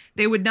documenting it,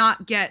 they would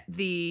not get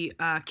the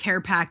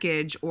care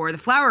package or the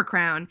flower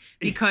crown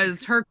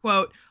because her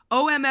quote,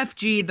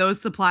 OMFG,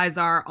 those supplies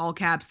are, all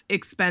caps,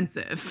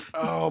 expensive.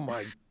 Oh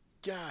my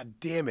God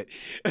damn it.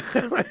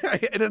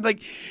 And then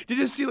like, you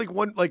just see like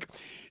one, like,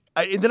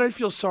 and then I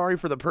feel sorry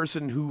for the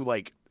person who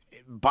like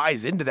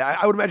buys into that.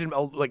 I would imagine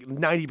like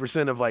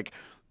 90% of like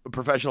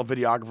professional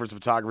videographers,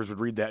 photographers would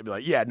read that and be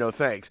like, yeah, no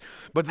thanks.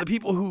 But the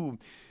people who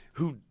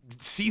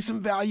see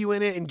some value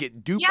in it and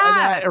get duped by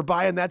that or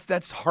buying,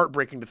 that's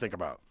heartbreaking to think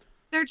about.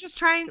 They're just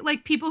trying,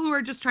 like, people who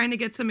are just trying to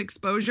get some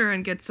exposure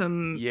and get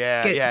some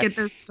get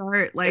their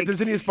start. Like, if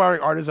there's any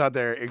aspiring artists out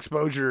there,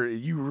 exposure,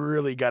 you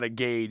really got to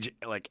gauge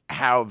like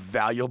how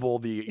valuable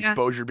the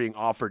exposure being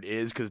offered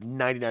is, because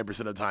 99%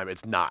 of the time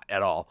it's not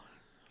at all.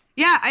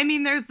 Yeah, I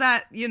mean, there's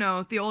that,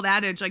 the old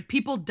adage, like,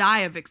 people die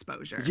of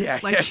exposure. Yeah,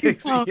 like,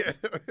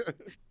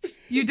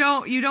 you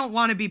don't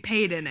want to be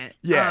paid in it.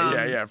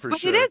 Yeah, for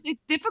sure. But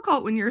it's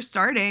difficult when you're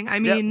starting. I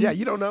mean,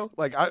 you don't know.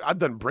 Like, I've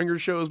done bringer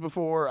shows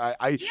before.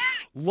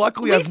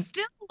 Luckily,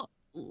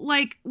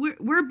 like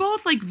we're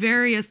both like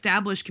very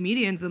established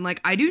comedians, and like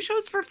I do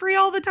shows for free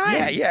all the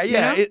time.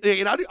 Yeah.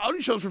 And I'll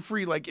do shows for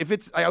free. Like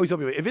I always tell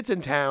people, if it's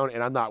in town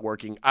and I'm not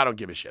working, I don't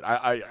give a shit.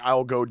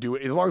 I'll go do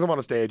it as long as I'm on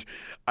a stage.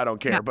 I don't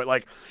care. Yeah. But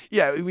like,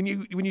 when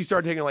you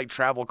start taking like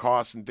travel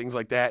costs and things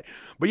like that,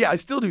 but I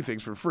still do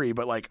things for free.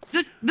 But like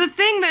the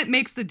thing that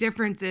makes the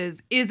difference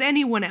is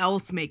anyone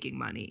else making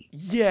money?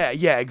 Yeah,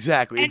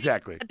 exactly.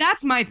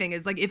 That's my thing,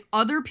 is like, if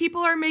other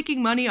people are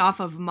making money off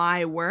of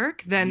my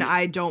work, then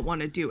I don't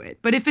want to do it.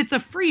 But if it's a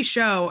free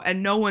show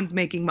and no one's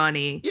making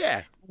money,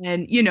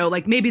 and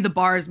like maybe the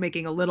bar is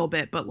making a little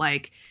bit, but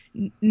like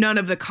none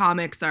of the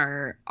comics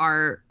are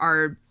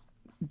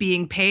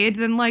being paid,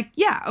 then like,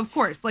 of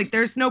course, like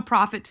there's no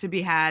profit to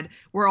be had.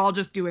 We're all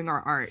just doing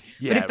our art.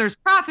 But if there's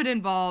profit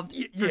involved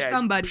for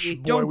somebody,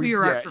 don't do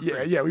your art for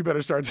free. Yeah, we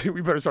better start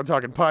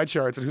talking pie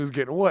charts and who's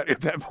getting what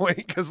at that point,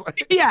 because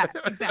like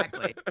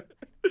exactly.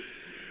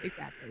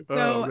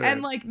 So,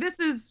 and like,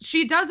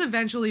 she does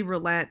eventually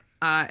relent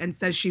and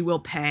says she will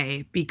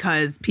pay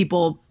because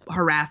people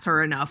harass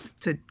her enough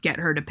to get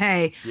her to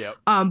pay. Yep.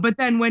 But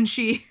then when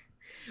she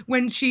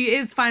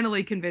is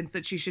finally convinced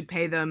that she should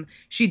pay them,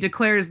 she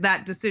declares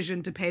that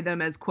decision to pay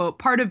them as, quote,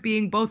 part of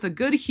being both a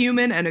good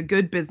human and a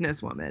good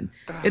businesswoman.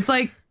 It's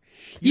like,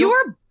 you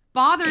are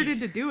bothered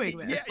into doing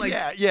this.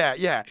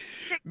 Yeah.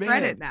 Take Man,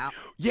 credit now.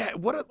 Yeah,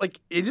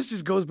 it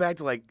just goes back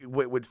to like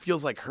what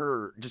feels like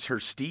her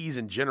steez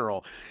in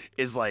general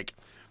is like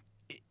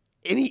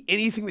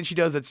anything that she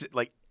does that's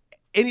like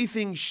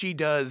anything she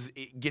does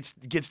it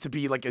gets to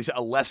be like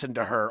a lesson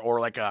to her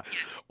or like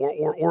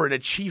or an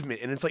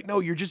achievement, and it's like, no,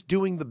 you're just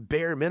doing the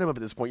bare minimum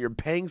at this point. You're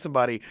paying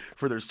somebody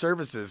for their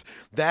services.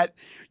 That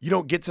you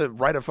don't get to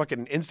write a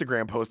fucking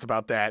Instagram post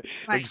about that,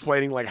 Right.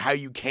 explaining like how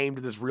you came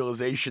to this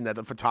realization that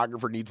the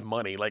photographer needs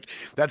money. Like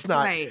that's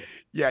not Right.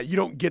 Yeah, you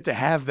don't get to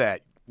have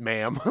that,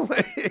 ma'am.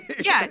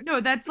 Yeah,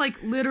 no, that's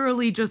like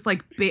literally just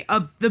like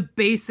the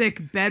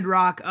basic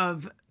bedrock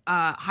of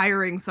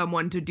hiring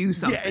someone to do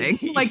something.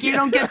 Like you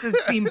don't get to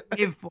seem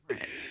paid for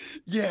it.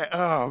 Yeah.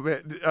 Oh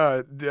man.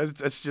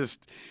 That's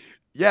just.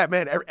 Yeah,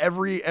 man.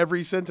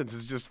 Every sentence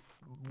is just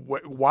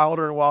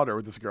wilder and wilder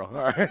with this girl.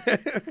 All right.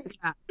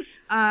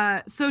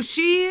 Yeah. So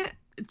she,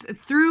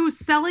 through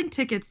selling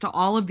tickets to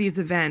all of these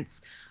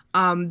events,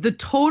 the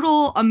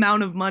total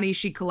amount of money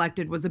she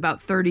collected was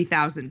about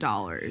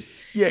 $30,000.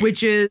 Yeah.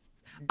 Which is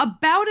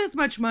about as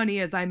much money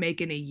as I make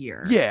in a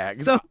year. Yeah.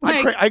 So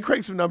like, I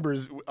cranked some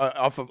numbers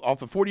off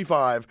the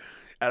 45.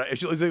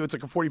 If it's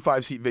like a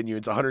 45-seat venue,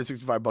 it's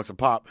 $165 a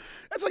pop.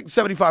 That's like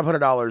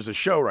 $7,500 a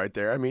show right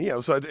there. I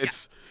mean, so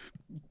it's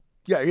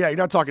you're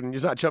not talking.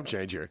 It's not chump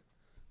change here.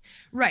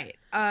 Right.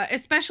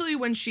 Especially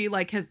when she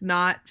like has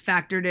not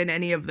factored in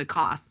any of the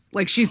costs.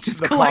 Like she's just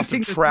the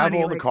collecting cost of travel,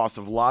 money, like, the cost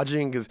of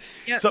lodging, because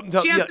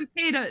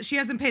she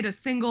hasn't paid a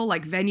single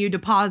like venue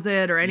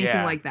deposit or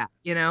anything like that.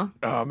 You know.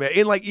 Oh man,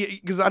 and like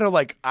because I know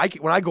like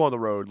when I go on the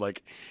road,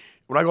 like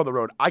when I go on the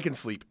road, I can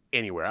sleep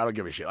anywhere. I don't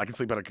give a shit. I can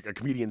sleep on a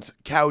comedian's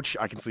couch.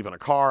 I can sleep on a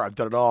car. I've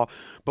done it all.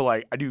 But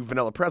like I do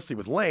Vanilla Presley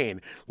with Lane.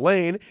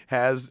 Lane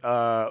has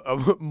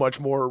a much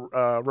more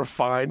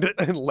refined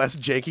and less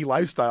janky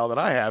lifestyle than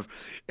I have,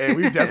 and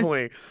we've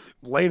definitely.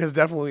 Lane has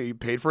definitely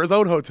paid for his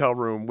own hotel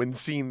room when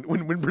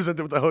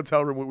presented with the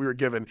hotel room we were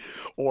given,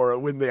 or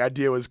when the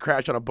idea was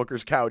crash on a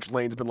booker's couch.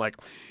 Lane's been like,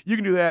 "You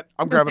can do that.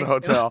 I'm grabbing a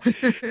hotel,"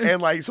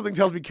 and like something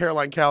tells me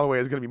Caroline Calloway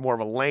is going to be more of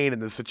a Lane in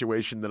this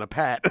situation than a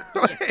Pat,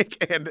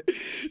 and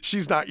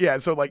she's not. Yeah,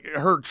 so like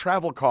her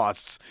travel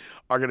costs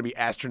are going to be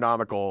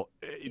astronomical.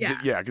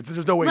 Yeah, because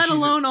there's no way. Let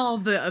alone all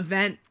the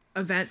event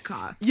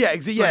costs. Yeah,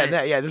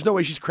 there's no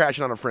way she's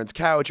crashing on a friend's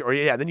couch, or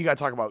then you got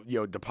to talk about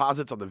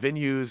deposits on the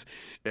venues,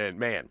 and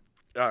man.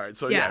 All right,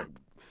 so yeah.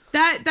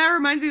 That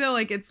reminds me though,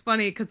 like it's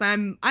funny because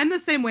I'm the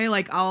same way.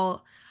 Like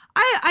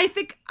I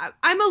think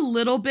I'm a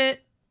little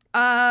bit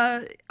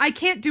I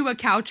can't do a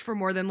couch for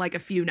more than like a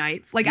few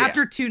nights. Like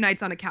after 2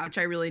 nights on a couch,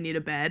 I really need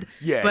a bed.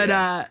 But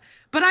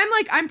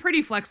I'm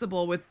pretty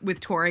flexible with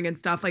touring and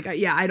stuff. Like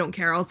I don't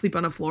care. I'll sleep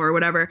on a floor or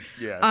whatever.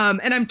 Yeah.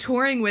 And I'm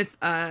touring with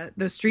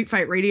the Street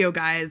Fight Radio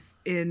guys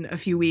in a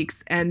few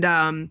weeks,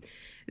 and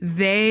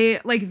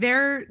they're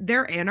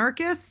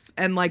anarchists,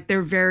 and like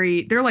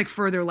they're like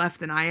further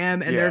left than I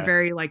am, and they're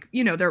very like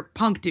they're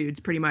punk dudes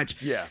pretty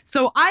much. Yeah.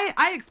 So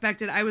I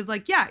expected, I was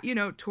like,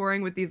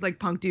 touring with these like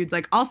punk dudes,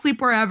 like I'll sleep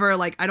wherever,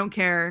 like I don't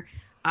care.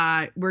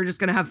 We're just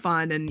gonna have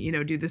fun and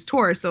do this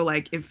tour. So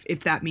like if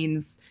that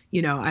means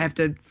I have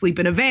to sleep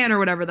in a van or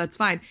whatever, that's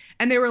fine.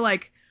 And they were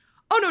like,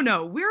 oh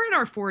no, we're in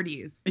our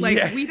 40s.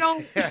 Like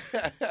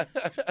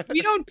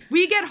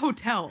we get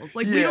hotels.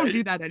 Like we don't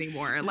do that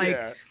anymore.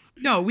 Like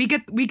no, we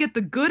get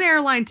the good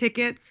airline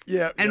tickets.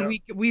 And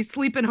we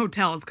sleep in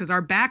hotels because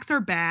our backs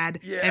are bad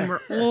and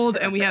we're old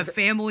and we have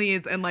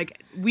families, and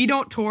like we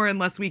don't tour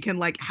unless we can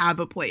like have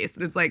a place.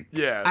 And it's like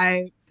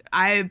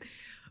I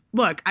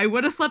look, I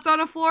would have slept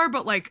on a floor,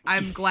 but like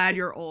I'm glad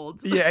you're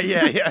old. Yeah.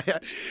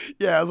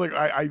 I was like,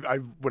 I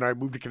when I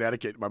moved to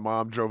Connecticut, my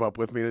mom drove up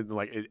with me, and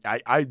like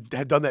I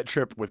had done that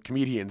trip with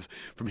comedians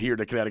from here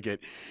to Connecticut,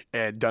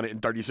 and done it in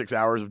 36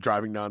 hours of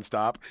driving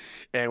nonstop.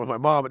 And with my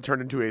mom, it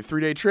turned into a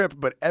 3-day trip.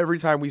 But every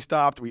time we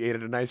stopped, we ate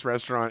at a nice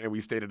restaurant and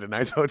we stayed at a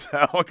nice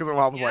hotel because my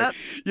mom was like,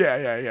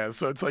 yeah.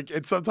 So it's like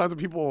sometimes when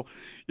people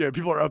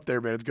are up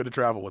there, man, it's good to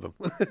travel with them.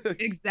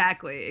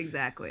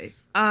 Exactly.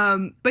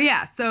 But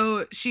yeah,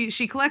 so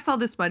she collects all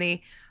this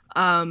money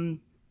over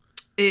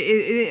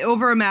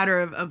a matter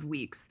of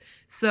weeks.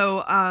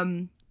 So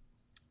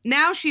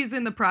now she's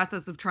in the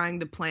process of trying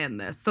to plan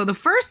this. So the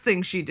first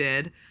thing she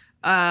did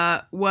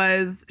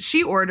was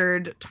she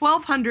ordered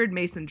 1,200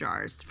 mason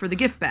jars for the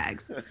gift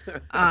bags,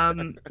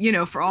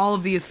 for all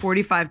of these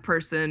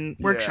 45-person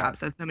workshops.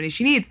 That's how many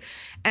she needs.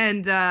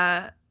 And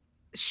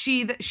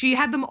she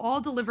had them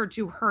all delivered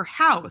to her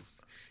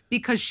house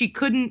because she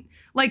couldn't.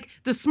 Like,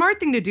 the smart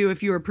thing to do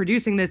if you were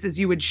producing this is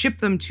you would ship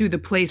them to the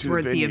place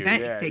where the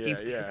event is taking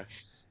place.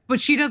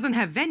 But she doesn't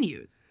have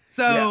venues.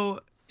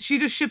 So she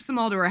just ships them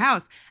all to her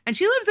house. And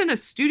she lives in a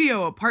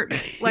studio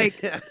apartment.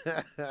 Like,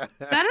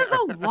 that is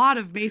a lot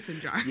of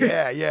mason jars.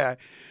 Yeah.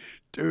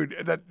 Dude,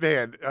 that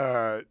man,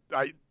 my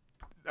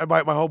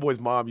homeboy's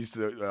mom used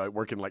to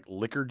work in like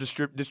liquor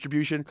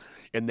distribution,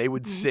 and they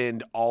would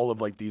send all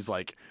of like these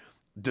like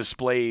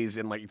displays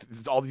and like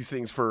all these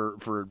things for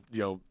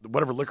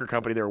whatever liquor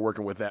company they were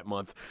working with that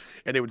month,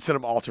 and they would send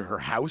them all to her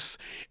house.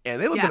 And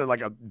they lived in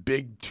like a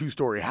big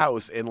 2-story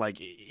house, and like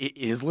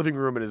his living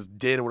room and his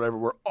den and whatever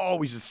were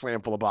always just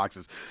slammed full of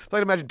boxes. So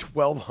I can imagine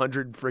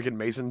 1,200 freaking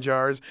mason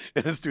jars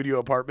in a studio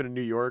apartment in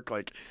New York.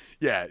 Like,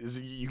 yeah,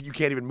 you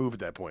can't even move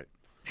at that point.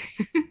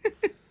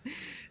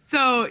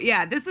 So,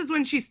 yeah, this is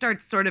when she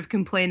starts sort of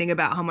complaining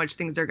about how much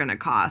things are going to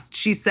cost.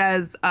 She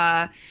says,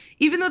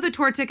 even though the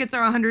tour tickets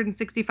are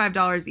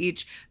 $165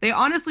 each, they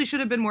honestly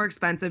should have been more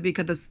expensive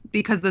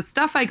because the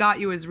stuff I got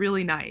you is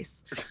really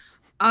nice.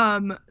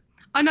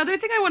 Another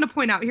thing I want to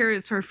point out here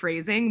is her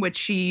phrasing, which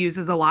she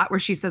uses a lot, where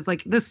she says,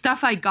 like, the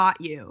stuff I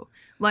got you.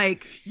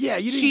 Like, yeah,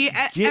 you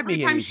didn't get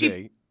me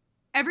anything.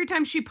 Every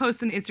time she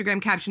posts an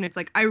Instagram caption, it's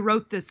like, I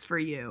wrote this for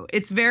you.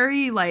 It's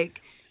very,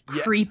 like,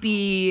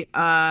 creepy,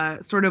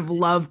 sort of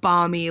love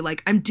bomby,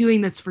 like, I'm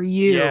doing this for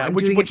you. Yeah, I'm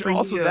which doing it for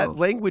also you. that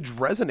language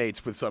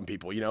resonates with some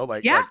people, and it's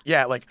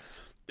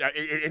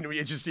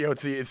just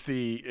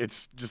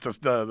it's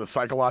just the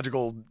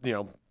psychological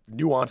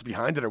nuance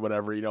behind it or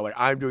whatever, like,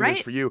 I'm doing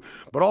this for you,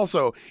 but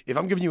also if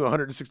I'm giving you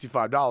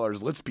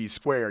 $165, let's be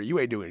square, you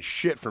ain't doing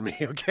shit for me,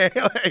 okay?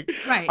 Like,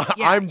 right?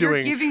 Yeah,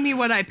 you're giving me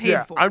what I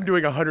paid for. I'm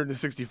doing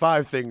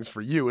 165 things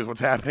for you is what's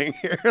happening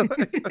here.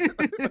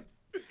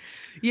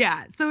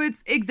 Yeah, so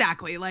it's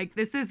exactly like,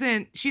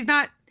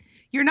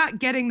 you're not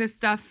getting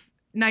this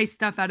nice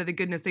stuff out of the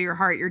goodness of your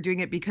heart. You're doing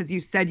it because you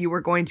said you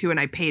were going to and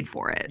I paid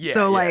for it. Yeah,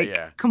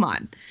 so come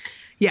on.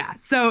 Yeah.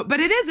 So, but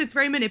it's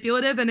very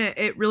manipulative, and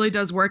it really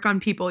does work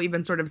on people,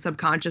 even sort of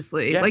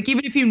subconsciously. Yeah. Like,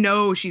 even if you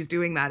know she's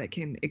doing that, it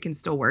can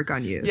still work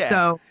on you. Yeah.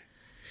 So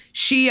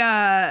she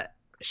has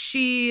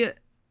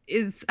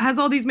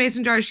all these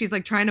mason jars. She's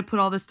like trying to put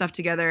all this stuff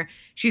together.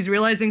 She's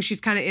realizing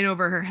she's kind of in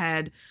over her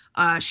head.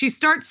 She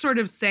starts sort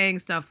of saying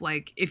stuff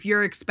like, if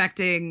you're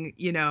expecting,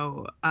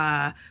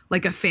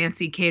 like a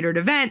fancy catered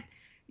event,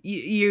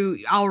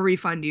 I'll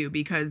refund you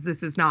because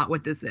this is not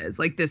what this is.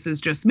 Like, this is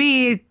just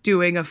me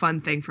doing a fun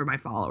thing for my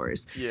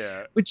followers.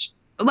 Yeah. Which,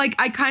 like,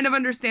 I kind of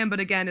understand, but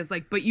again, is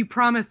like, but you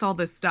promised all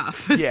this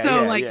stuff. You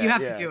have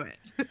to do it.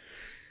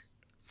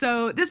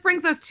 So this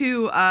brings us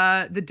to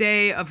the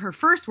day of her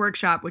first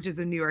workshop, which is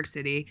in New York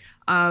City.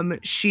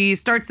 She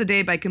starts the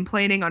day by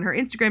complaining on her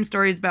Instagram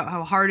stories about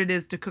how hard it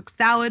is to cook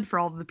salad for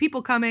all of the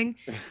people coming,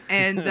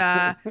 and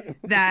that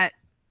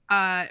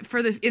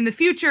in the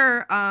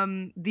future,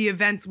 the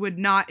events would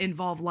not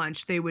involve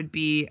lunch. They would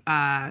be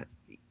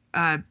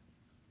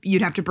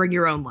you'd have to bring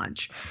your own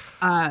lunch.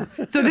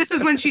 So this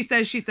is when she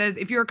says,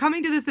 if you're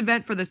coming to this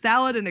event for the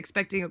salad and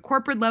expecting a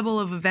corporate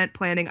level of event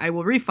planning, I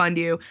will refund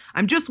you.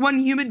 I'm just one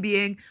human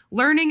being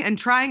learning and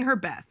trying her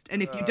best.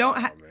 And if you don't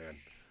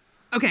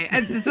okay.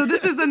 And so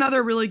this is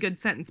another really good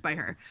sentence by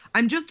her.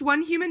 I'm just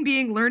one human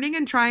being learning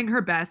and trying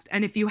her best.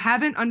 And if you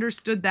haven't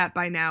understood that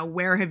by now,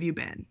 where have you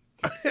been?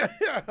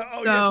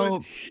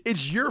 So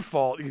it's your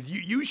fault.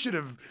 You should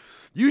have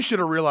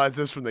realized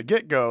this from the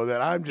get-go,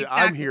 that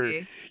I'm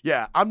here.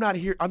 Yeah, I'm not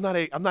here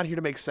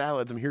to make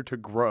salads. I'm here to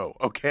grow,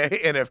 okay?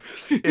 And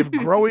if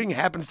growing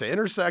happens to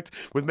intersect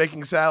with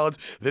making salads,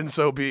 then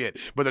so be it.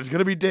 But there's going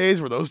to be days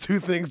where those two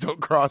things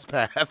don't cross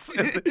paths.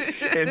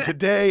 And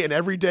today and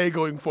every day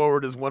going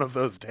forward is one of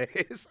those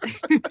days.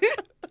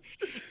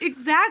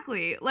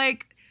 Exactly.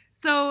 Like,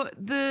 so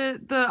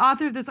the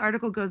author of this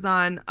article goes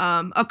on,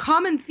 a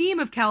common theme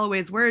of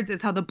Calloway's words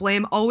is how the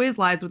blame always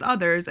lies with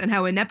others, and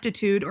how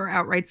ineptitude or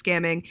outright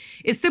scamming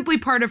is simply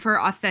part of her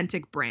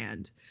authentic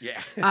brand.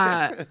 Yeah.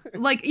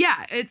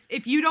 It's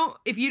if you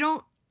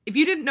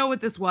didn't know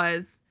what this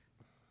was,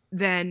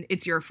 then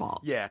it's your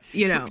fault. Yeah.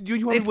 You want me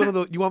to be one of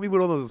those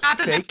not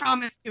fake? That I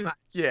promised too much.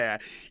 Yeah.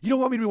 You don't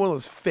want me to be one of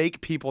those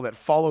fake people that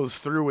follows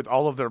through with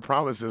all of their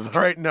promises.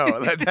 All right. No,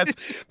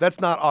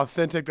 that's not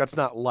authentic. That's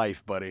not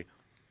life, buddy.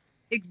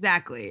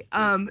 Exactly.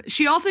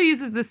 She also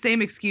uses the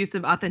same excuse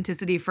of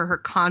authenticity for her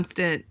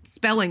constant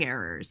spelling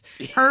errors.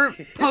 Her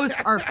posts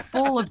are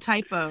full of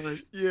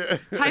typos. Yeah.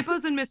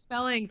 Typos and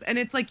misspellings. And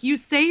it's like, you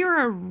say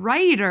you're a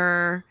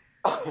writer,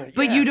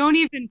 but you don't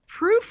even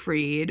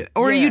proofread,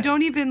 or you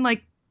don't even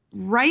like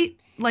write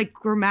like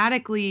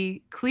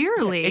grammatically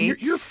clearly.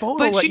 And your phone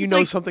will let you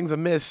know something's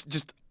amiss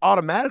just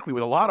automatically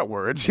with a lot of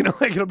words.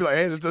 Like, it'll be like,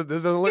 hey, this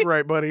doesn't look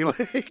right, buddy.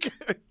 Like.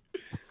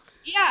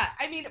 Yeah,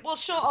 I mean, well,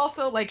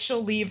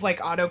 she'll leave like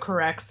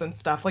autocorrects and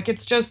stuff. Like,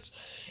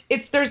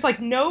 there's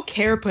like no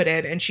care put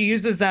in, and she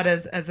uses that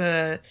as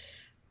a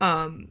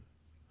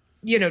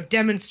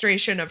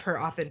demonstration of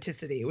her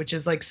authenticity, which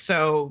is like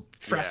so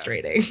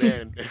frustrating.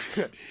 Yeah,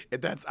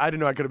 man, I didn't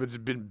know I could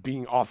have been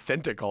being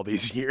authentic all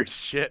these years.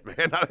 Shit,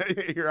 man.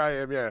 Here I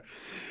am. Yeah.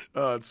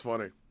 Oh, it's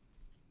funny.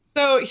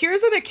 So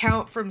here's an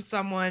account from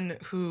someone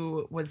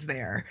who was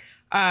there.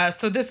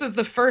 So this is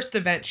the first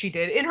event she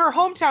did in her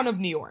hometown of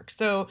New York.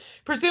 So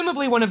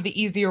presumably one of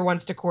the easier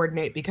ones to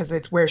coordinate because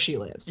it's where she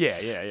lives.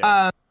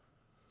 Yeah.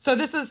 So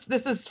this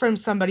is from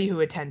somebody who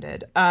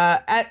attended.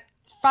 At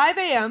 5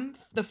 a.m.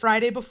 the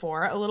Friday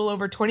before, a little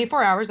over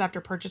 24 hours after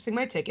purchasing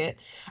my ticket,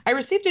 I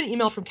received an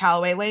email from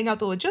Callaway laying out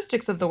the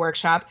logistics of the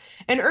workshop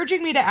and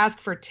urging me to ask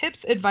for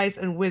tips, advice,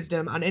 and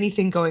wisdom on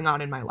anything going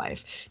on in my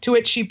life, to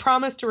which she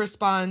promised to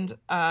respond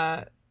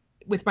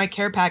with my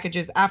care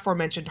package's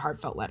aforementioned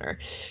heartfelt letter.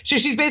 So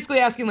she's basically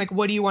asking, like,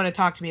 what do you want to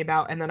talk to me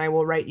about? And then I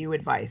will write you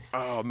advice.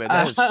 Oh, man,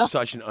 that is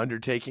such an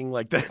undertaking.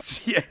 Like,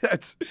 that's...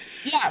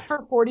 Yeah,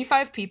 for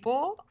 45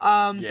 people,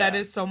 that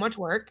is so much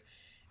work.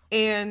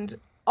 And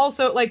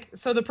also, like,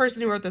 so the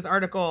person who wrote this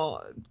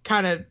article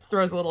kind of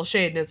throws a little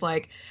shade and is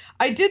like,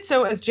 I did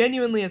so as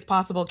genuinely as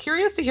possible,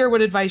 curious to hear what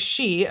advice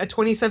she, a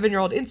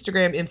 27-year-old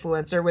Instagram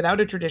influencer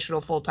without a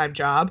traditional full-time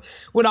job,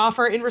 would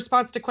offer in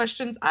response to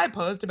questions I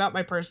posed about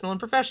my personal and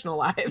professional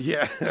lives.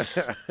 Yeah. Just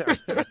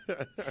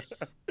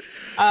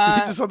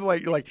something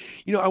like,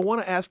 I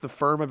want to ask the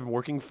firm I've been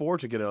working for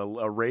to get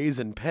a raise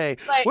in pay.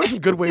 Right. What are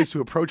some good ways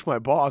to approach my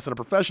boss in a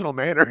professional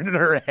manner? And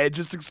her head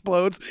just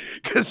explodes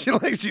because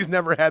she's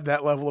never had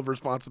that level of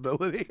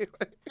responsibility.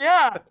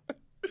 Yeah.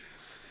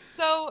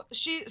 So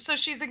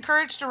she's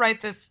encouraged to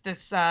write this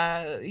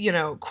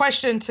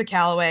question to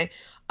Callaway.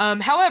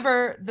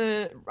 However,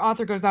 the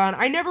author goes on,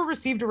 I never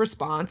received a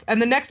response, and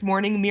the next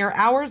morning, mere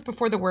hours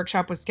before the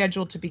workshop was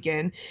scheduled to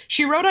begin,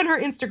 she wrote on her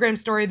Instagram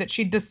story that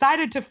she'd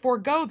decided to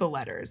forego the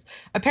letters,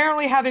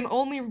 apparently having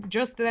only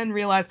just then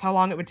realized how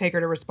long it would take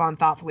her to respond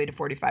thoughtfully to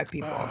 45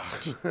 people.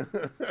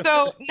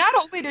 So not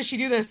only does she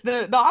do this,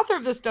 the author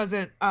of this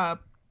doesn't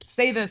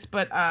say this,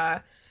 but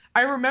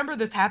I remember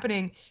this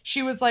happening.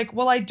 She was like,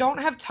 well, I don't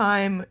have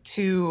time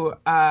to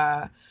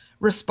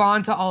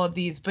respond to all of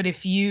these, but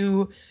if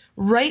you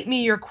write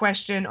me your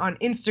question on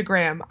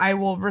Instagram, I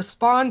will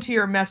respond to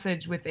your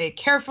message with a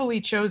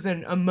carefully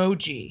chosen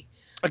emoji.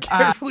 A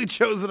carefully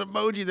chosen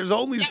emoji. There's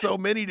only so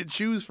many to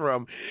choose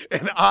from,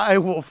 and I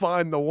will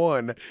find the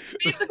one.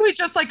 Basically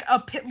just like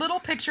a little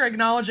picture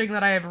acknowledging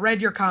that I have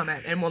read your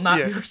comment and will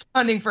not be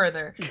responding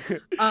further.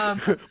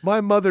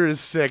 My mother is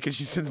sick, and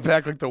she sends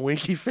back like the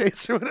winky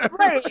face or whatever.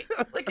 Right.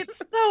 Like,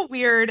 it's so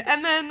weird.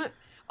 And then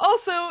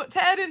also,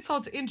 to add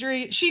insult to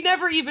injury, she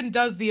never even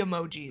does the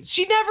emojis.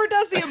 She never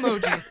does the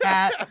emojis,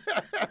 Pat.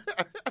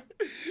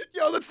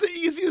 Yo, that's the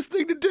easiest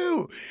thing to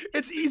do.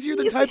 It's easier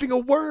than typing a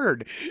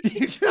word.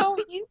 It's so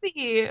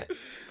easy.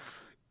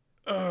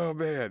 Oh,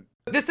 man.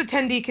 This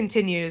attendee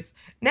continues,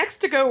 next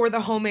to go were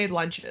the homemade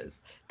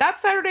lunches.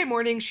 That Saturday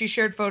morning, she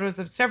shared photos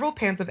of several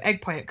pans of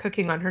eggplant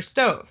cooking on her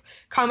stove,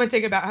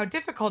 commenting about how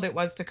difficult it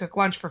was to cook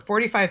lunch for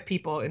 45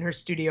 people in her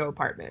studio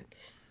apartment.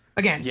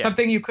 Again,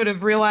 something you could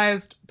have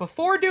realized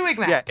before doing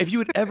that. Yeah, if you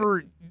had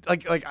ever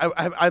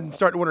I'm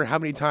starting to wonder how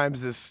many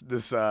times this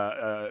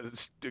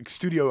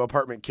studio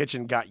apartment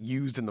kitchen got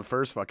used in the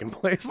first fucking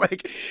place.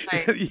 Like,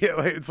 right.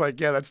 It's like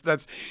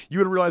that's you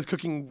would realize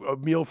cooking a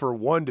meal for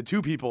 1 to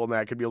 2 people and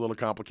that could be a little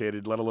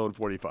complicated, let alone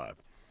 45.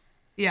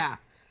 Yeah.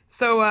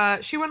 So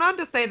she went on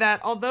to say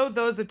that although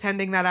those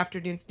attending that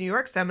afternoon's New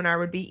York seminar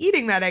would be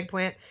eating that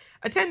eggplant,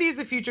 attendees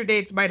of future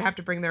dates might have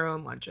to bring their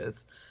own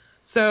lunches.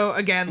 So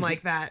again,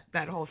 like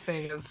that whole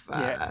thing of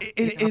and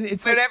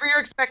it's whatever you're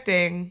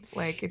expecting,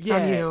 like it's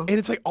on you. And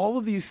it's like all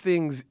of these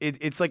things.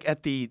 It's like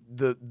at the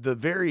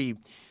very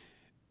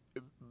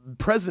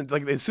present,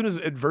 like as soon as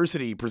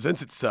adversity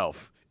presents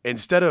itself,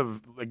 instead of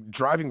like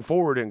driving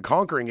forward and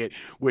conquering it,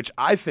 which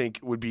I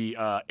think would be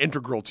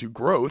integral to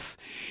growth,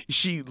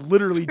 she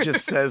literally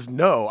just says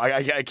no.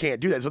 I can't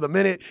do that. So the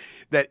minute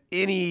that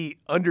any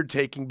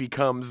undertaking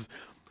becomes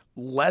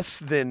less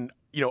than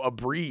a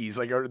breeze,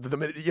 like, or the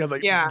minute,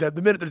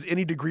 the minute there's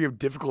any degree of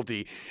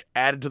difficulty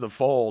added to the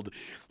fold,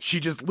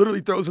 she just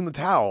literally throws in the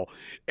towel.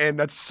 And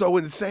that's so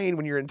insane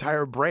when your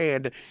entire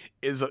brand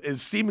is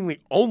seemingly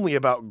only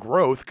about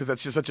growth, because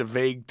that's just such a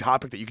vague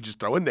topic that you can just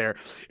throw in there.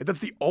 If that's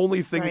the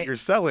only thing that you're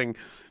selling,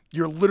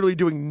 you're literally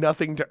doing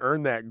nothing to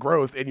earn that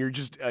growth, and you're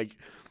just like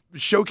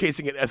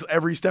showcasing it as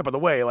every step of the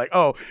way. Like,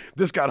 oh,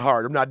 this got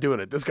hard, I'm not doing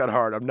it. This got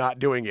hard, I'm not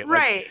doing it.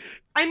 Right.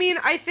 I mean,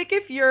 I think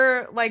if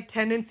your like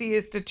tendency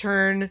is to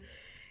turn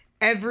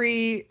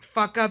every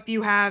fuck up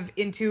you have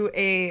into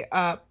a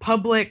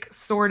public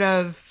sort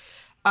of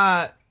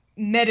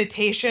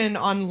meditation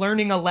on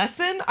learning a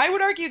lesson, I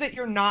would argue that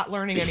you're not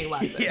learning any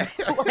lessons.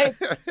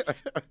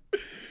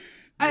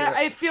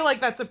 I feel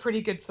like that's a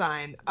pretty good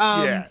sign.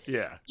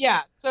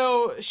 Yeah.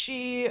 So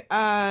she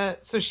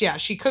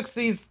cooks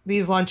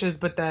these lunches,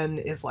 but then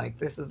is like,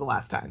 this is the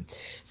last time.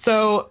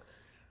 So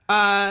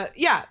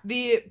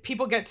the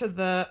people get to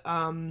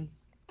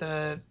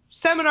the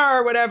seminar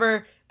or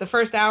whatever. The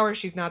first hour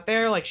she's not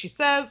there, like she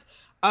says.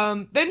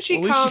 Then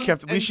she comes.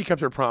 At least she kept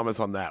her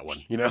promise on that one,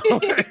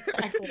 Exactly.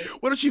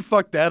 What if she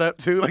fucked that up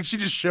too? Like she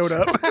just showed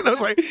up and I was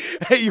like,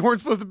 "Hey, you weren't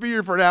supposed to be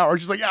here for an hour."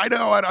 She's like, "Yeah, I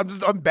know.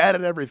 I'm bad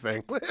at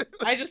everything.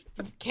 I just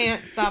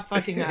can't stop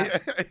fucking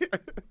up."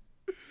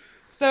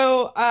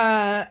 So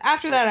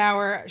after that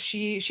hour,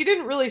 she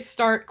didn't really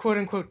start quote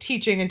unquote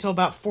teaching until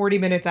about 40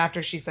 minutes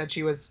after she said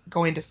she was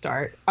going to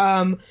start.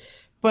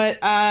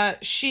 But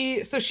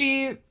she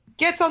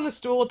gets on the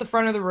stool at the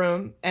front of the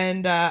room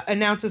and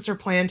announces her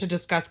plan to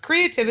discuss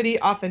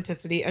creativity,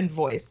 authenticity, and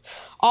voice,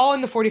 all in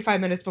the 45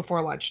 minutes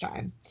before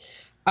lunchtime.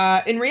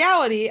 In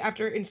reality,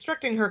 after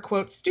instructing her,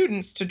 quote,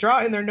 students to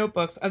draw in their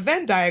notebooks a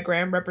Venn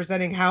diagram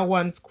representing how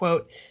one's,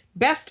 quote,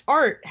 best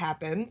art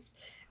happens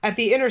at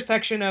the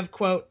intersection of,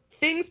 quote,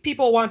 things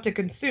people want to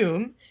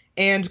consume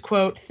and,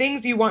 quote,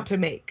 things you want to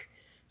make.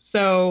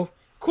 So,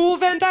 cool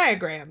Venn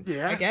diagram,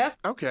 I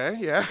guess. Okay,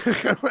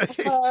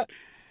 yeah.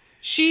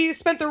 She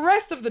spent the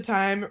rest of the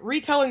time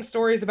retelling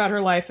stories about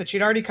her life that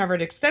she'd already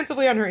covered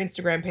extensively on her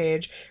Instagram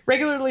page,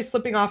 regularly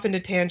slipping off into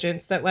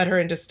tangents that led her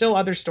into still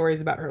other stories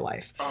about her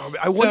life.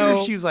 I wonder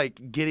if she's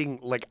like getting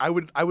like I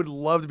would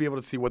love to be able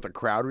to see what the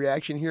crowd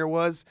reaction here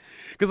was,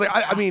 because like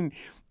I mean,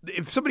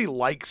 if somebody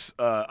likes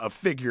a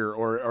figure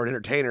or an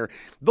entertainer,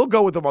 they'll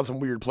go with them on some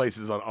weird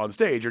places on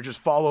stage or just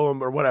follow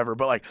them or whatever.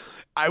 But like,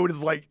 I would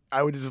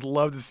just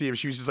love to see if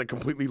she was just like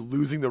completely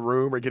losing the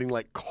room or getting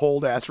like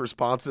cold ass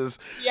responses.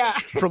 Yeah.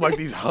 From like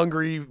these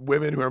hungry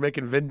women who are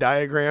making Venn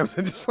diagrams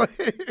and just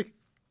like.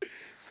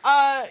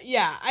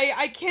 Yeah,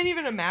 I can't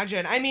even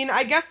imagine. I mean,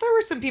 I guess there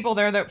were some people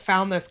there that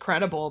found this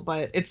credible,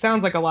 but it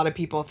sounds like a lot of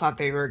people thought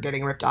they were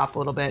getting ripped off a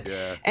little bit.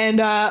 Yeah. And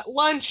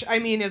lunch, I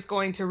mean, is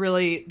going to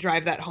really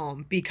drive that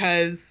home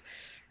because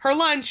her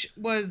lunch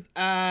was,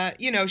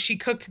 she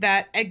cooked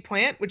that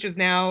eggplant, which is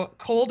now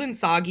cold and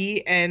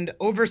soggy and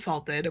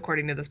oversalted,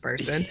 according to this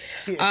person.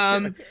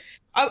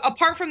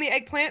 Apart from the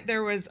eggplant,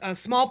 there was a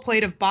small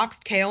plate of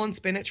boxed kale and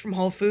spinach from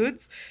Whole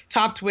Foods,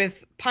 topped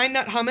with pine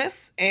nut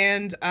hummus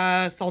and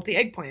salty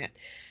eggplant.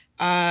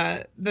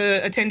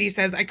 The attendee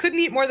says, I couldn't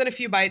eat more than a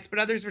few bites, but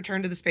others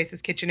returned to the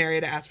Space's kitchen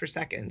area to ask for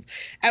seconds.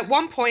 At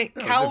one point,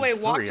 Calloway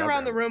walked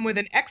around the room with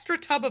an extra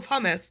tub of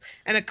hummus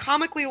and a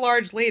comically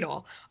large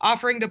ladle,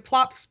 offering to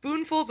plop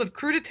spoonfuls of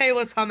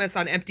crudité-less hummus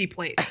on empty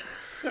plates.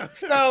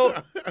 So,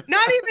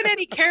 not even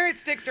any carrot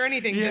sticks or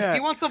anything. Yeah. Just, do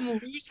you want some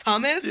loose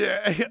hummus?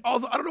 Yeah.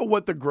 Also, I don't know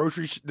what the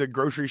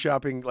grocery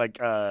shopping like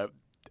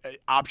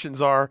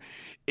options are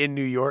in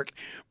New York,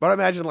 but I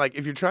imagine like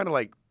if you're trying to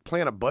like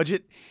plan a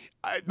budget,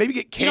 maybe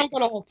get You don't go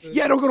to Whole Foods.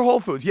 Yeah, don't go to Whole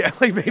Foods. Yeah,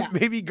 like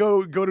maybe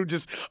go to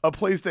just a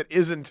place that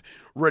isn't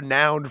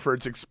renowned for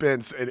its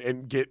expense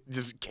and get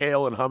just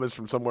kale and hummus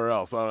from somewhere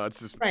else. I don't know. It's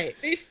just right.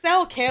 They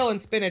sell kale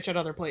and spinach at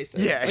other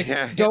places. Yeah, like,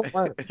 yeah. Don't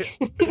work.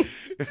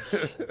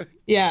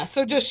 Yeah.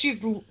 So she's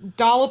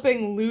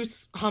dolloping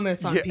loose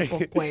hummus on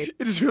people's plates.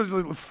 It just feels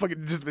like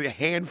fucking just the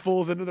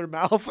handfuls into their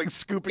mouth, like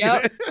scooping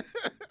Yep. it.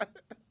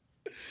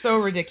 So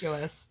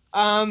ridiculous.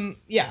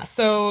 Yeah.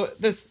 So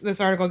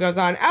this article goes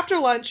on. After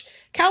lunch,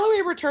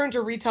 Calloway returned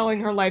to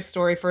retelling her life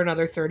story for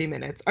another 30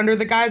 minutes, under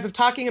the guise of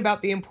talking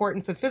about the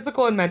importance of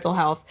physical and mental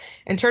health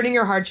and turning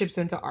your hardships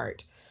into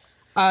art.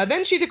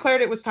 Then she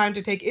declared it was time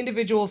to take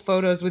individual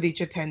photos with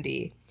each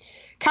attendee.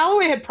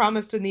 Calloway had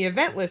promised in the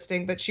event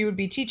listing that she would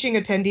be teaching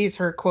attendees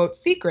her, quote,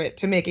 secret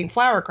to making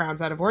flower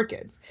crowns out of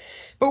orchids.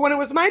 But when it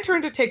was my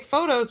turn to take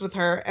photos with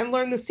her and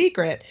learn the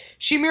secret,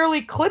 she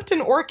merely clipped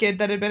an orchid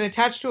that had been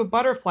attached to a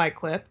butterfly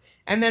clip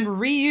and then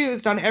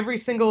reused on every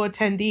single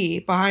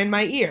attendee behind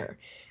my ear,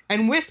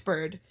 and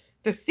whispered,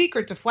 the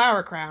secret to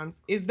flower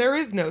crowns is there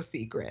is no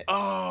secret.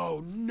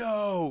 Oh,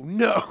 no.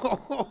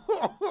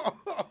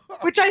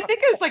 Which I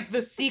think is like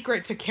the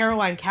secret to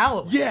Caroline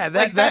Calloway. Yeah,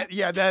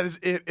 that is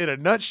it in a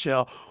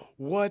nutshell.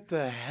 What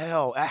the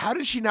hell? How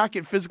did she not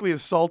get physically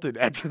assaulted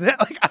after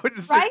that? Like I would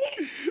just right?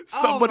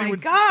 Somebody oh my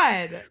would.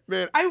 God,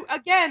 man!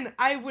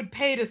 I would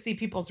pay to see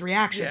people's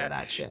reaction to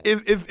that shit.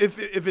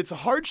 If it's a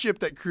hardship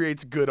that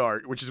creates good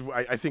art, which is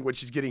I think what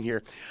she's getting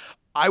here,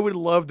 I would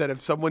love that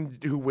if someone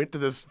who went to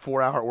this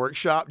 4-hour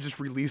workshop just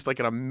released like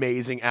an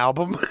amazing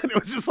album, and it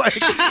was just like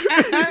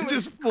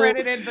just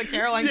credited the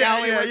Caroline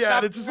Calloway workshop. Yeah.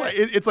 And it's just like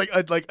it's like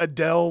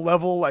Adele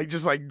level, like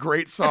just like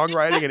great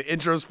songwriting and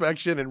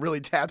introspection, and really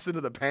taps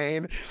into the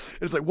pain.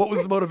 And it's like, what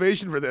was the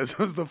motivation for this? It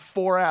was the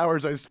 4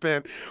 hours I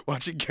spent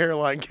watching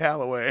Caroline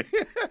Calloway.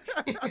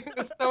 It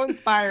was so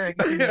inspiring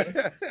to me.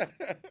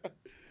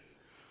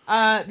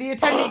 The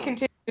attendee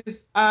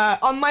continues,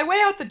 on my way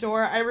out the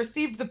door, I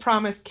received the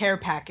promised care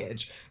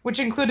package, which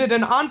included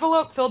an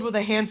envelope filled with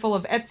a handful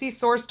of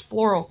Etsy-sourced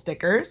floral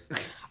stickers,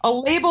 a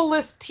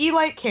label-less tea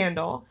light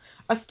candle,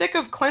 a stick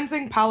of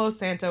cleansing Palo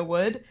Santo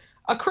wood,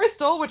 a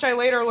crystal, which I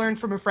later learned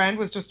from a friend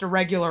was just a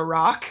regular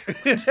rock,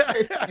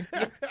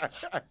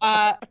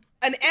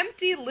 an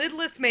empty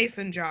lidless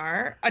mason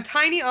jar, a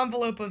tiny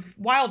envelope of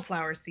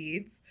wildflower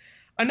seeds,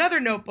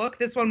 another notebook,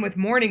 this one with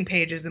morning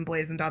pages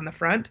emblazoned on the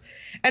front,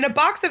 and a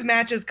box of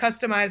matches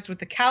customized with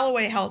the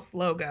Calloway House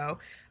logo,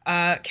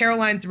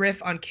 Caroline's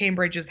riff on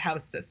Cambridge's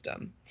house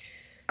system.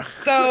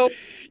 So,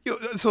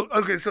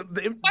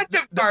 the bunch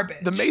of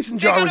garbage. The mason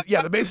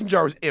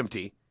jar was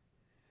empty.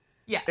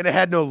 Yes. And it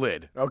had no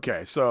lid.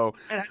 Okay, so.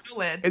 It had no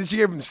lid. And she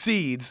gave him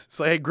seeds.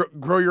 So hey,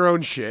 grow your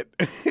own shit.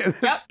 Yep.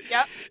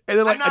 And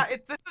then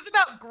this is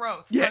about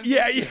growth. Yeah.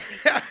 Yeah,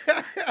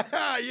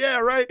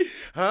 right.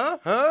 Huh?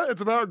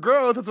 It's about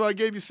growth. That's why I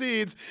gave you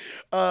seeds.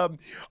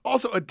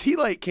 Also, a tea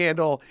light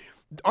candle.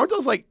 Aren't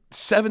those like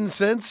 7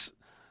 cents?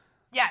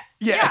 Yes.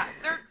 Yeah.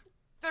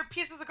 they're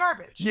pieces of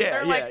garbage. Yeah,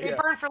 they're like they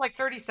burn for like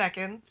 30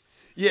 seconds.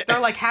 Yeah, they're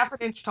like half an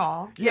inch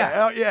tall.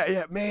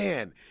 Yeah.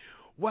 Man,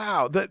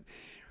 wow,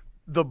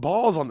 the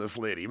balls on this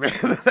lady, man,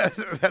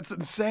 that's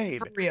insane.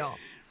 For real.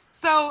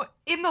 So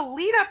in the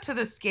lead up to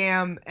the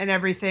scam and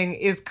everything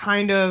is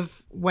kind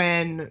of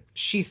when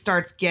she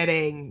starts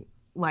getting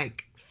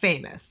like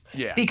famous.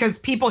 Yeah. Because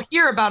people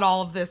hear about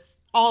all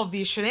of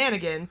these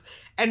shenanigans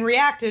and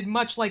reacted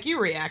much like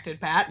you reacted,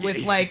 Pat,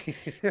 with like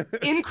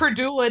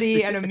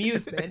incredulity and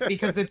amusement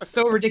because it's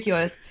so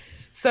ridiculous.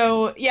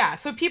 So yeah,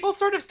 so people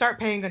sort of start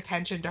paying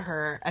attention to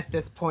her at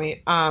this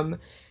point.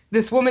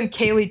 This woman,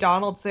 Kaylee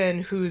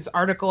Donaldson, whose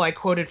article I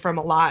quoted from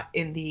a lot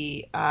in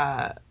the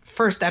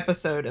first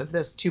episode of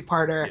this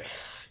two-parter, yes.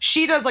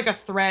 She does like a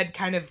thread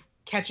kind of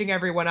catching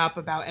everyone up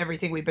about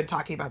everything we've been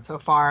talking about so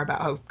far,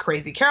 about how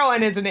crazy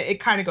Caroline is, and it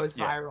kind of goes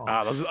viral.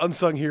 Those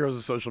unsung heroes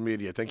of social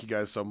media. Thank you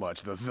guys so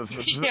much. The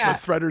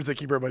threaders that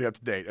keep everybody up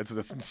to date. That's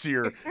a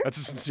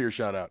sincere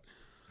shout out.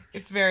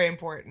 It's very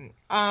important.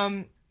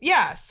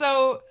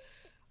 So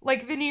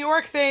like the New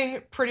York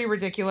thing, pretty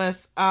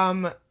ridiculous.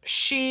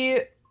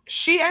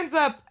 She ends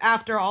up,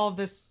 after all of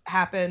this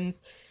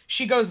happens,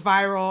 she goes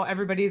viral.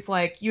 Everybody's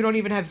like, you don't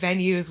even have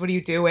venues. What are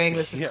you doing?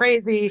 This is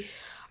crazy.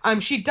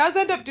 She does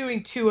end up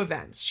doing 2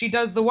 events. She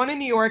does the one in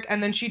New York,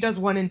 and then she does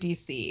one in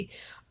DC.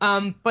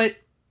 But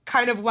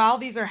kind of while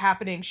these are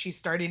happening, she's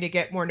starting to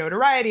get more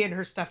notoriety, and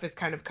her stuff is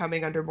kind of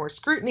coming under more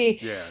scrutiny.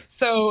 Yeah.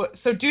 So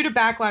due to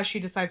backlash, she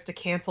decides to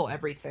cancel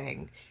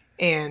everything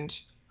and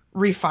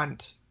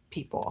refund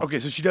people. Okay,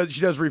 so she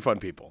does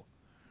refund people.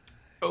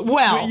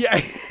 Well,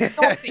 yeah.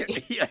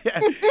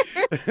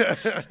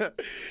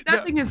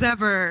 Nothing is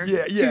ever.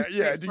 Yeah.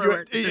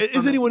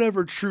 Is anyone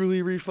ever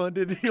truly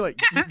refunded? You're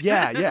like,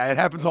 yeah, it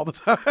happens all the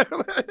time.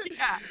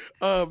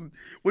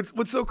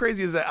 What's so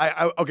crazy is that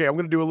I'm going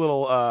to do a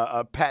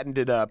little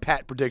patented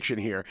Pat prediction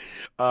here.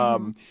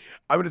 I'm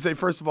going to say,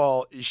 first of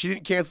all, she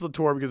didn't cancel the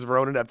tour because of her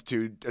own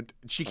ineptitude.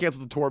 She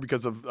canceled the tour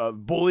because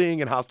of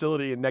bullying and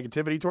hostility and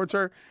negativity towards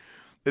her.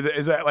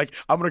 Is that like,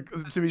 I'm going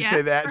to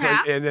say that,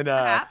 perhaps, and then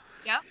perhaps.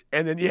 Yep.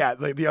 And then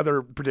like the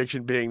other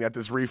prediction being that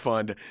this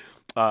refund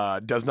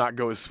does not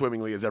go as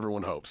swimmingly as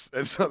everyone hopes,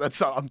 and so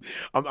that's all.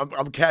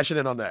 I'm cashing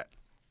in on that.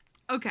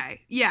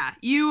 Okay, yeah,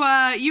 you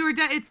were.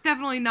 It's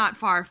definitely not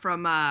far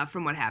from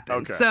what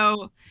happened. Okay.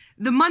 So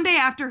the Monday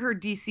after her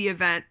DC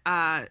event,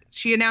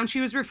 she announced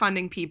she was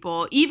refunding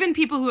people, even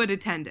people who had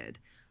attended,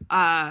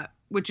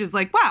 which is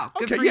like, wow,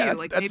 good for you.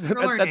 Like that's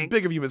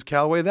big of you, Ms.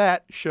 Calloway.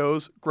 That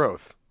shows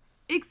growth.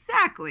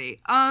 Exactly.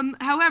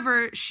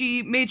 However,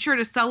 she made sure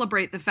to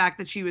celebrate the fact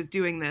that she was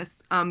doing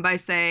this by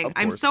saying,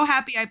 I'm so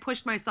happy I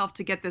pushed myself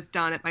to get this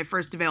done at my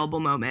first available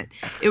moment.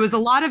 It was a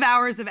lot of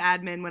hours of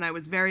admin when I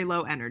was very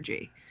low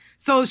energy.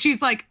 So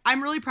she's like,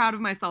 I'm really proud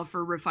of myself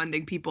for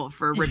refunding people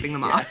for ripping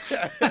them off.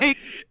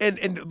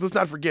 And let's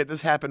not forget,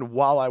 this happened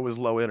while I was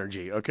low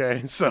energy,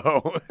 okay?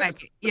 So.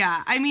 Right.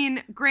 Yeah. I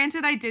mean,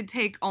 granted, I did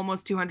take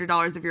almost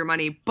 $200 of your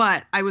money,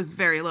 but I was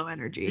very low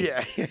energy.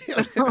 Yeah.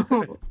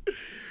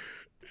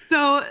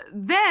 So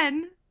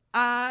then,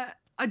 a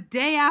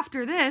day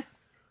after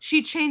this,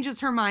 she changes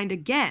her mind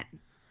again.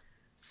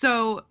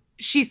 So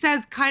she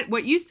says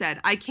what you said.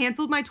 I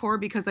canceled my tour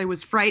because I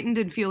was frightened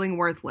and feeling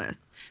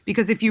worthless.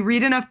 Because if you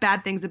read enough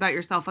bad things about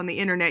yourself on the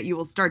internet, you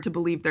will start to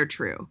believe they're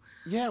true.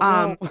 Yeah,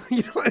 well,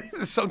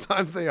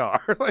 sometimes they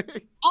are.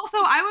 Also,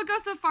 I would go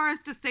so far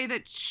as to say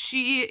that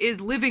she is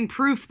living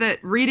proof that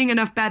reading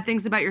enough bad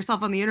things about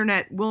yourself on the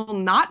internet will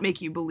not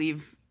make you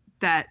believe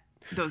that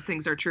those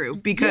things are true,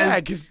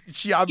 because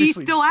she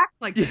obviously still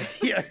acts like this.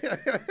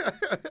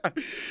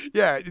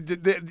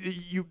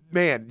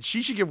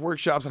 She should give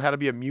workshops on how to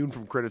be immune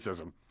from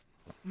criticism.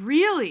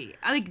 Really?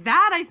 Like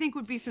that, I think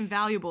would be some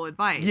valuable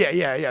advice.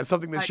 Yeah.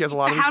 Something that she has a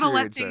lot of experience in. How to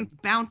let things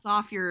bounce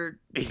off your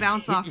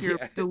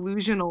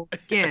delusional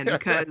skin,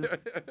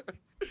 because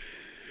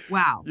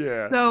wow.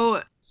 Yeah.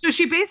 So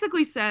she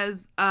basically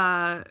says,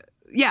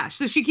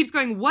 so she keeps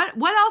going, what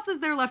else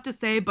is there left to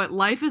say but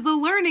life is a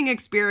learning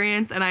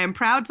experience, and I am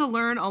proud to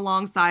learn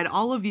alongside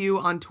all of you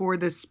on tour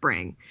this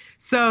spring.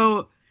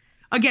 So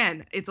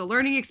again, it's a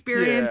learning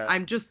experience. Yeah.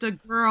 I'm just a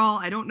girl.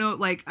 I don't know,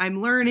 like,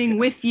 I'm learning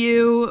with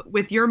you,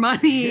 with your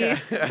money. Yeah.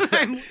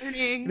 I'm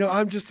learning.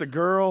 I'm just a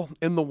girl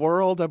in the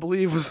world, I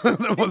believe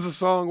that was a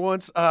song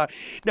once. Now,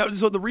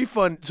 so the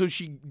refund, so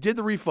she did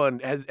the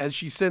refund. Has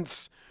she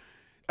since,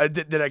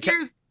 did I...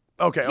 Here's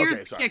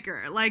sorry. The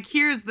kicker. Like,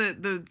 here's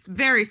the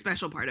very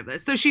special part of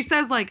this. So she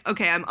says, like,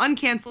 okay, I'm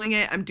uncanceling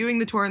it. I'm doing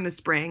the tour in the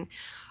spring.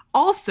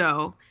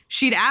 Also,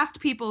 she'd asked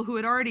people who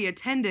had already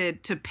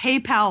attended to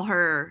PayPal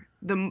her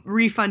the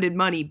refunded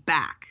money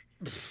back.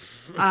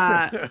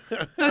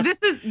 So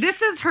this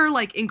is her,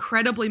 like,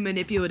 incredibly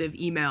manipulative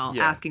email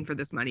asking for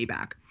this money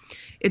back.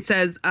 It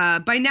says,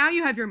 by now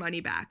you have your money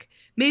back.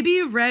 Maybe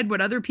you've read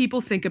what other people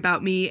think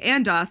about me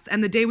and us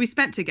and the day we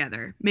spent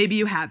together. Maybe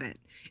you haven't.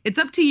 It's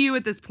up to you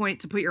at this point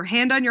to put your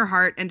hand on your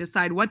heart and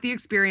decide what the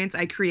experience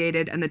I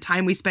created and the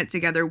time we spent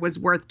together was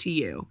worth to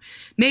you.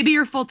 Maybe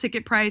your full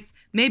ticket price,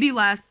 maybe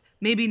less,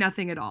 maybe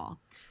nothing at all.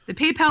 The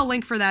PayPal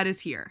link for that is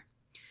here.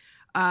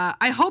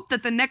 I hope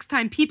that the next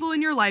time people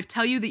in your life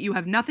tell you that you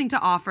have nothing to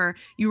offer,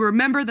 you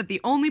remember that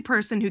the only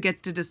person who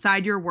gets to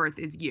decide your worth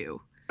is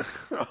you.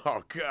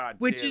 Oh God!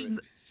 Which is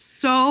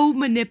so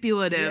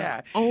manipulative.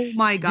 Yeah. Oh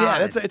my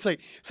God. Yeah, it's like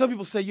some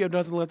people say you have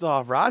nothing left to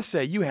offer. I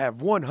say you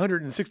have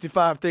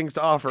 165 things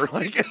to offer.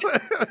 Like,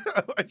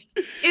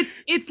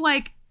 it's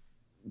like,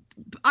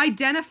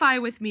 identify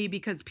with me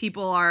because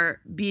people are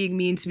being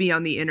mean to me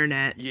on the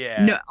internet.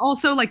 Yeah. No,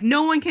 also, like,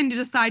 no one can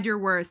decide your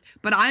worth,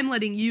 but I'm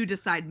letting you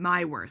decide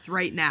my worth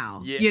right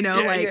now. Yeah. You know,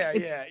 Yeah,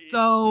 it's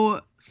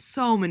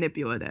so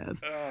manipulative.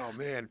 Oh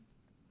man,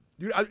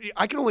 dude,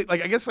 I can only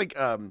like I guess like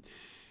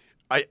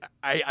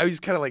I always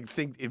kind of like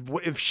think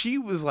if she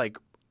was like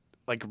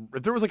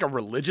if there was like a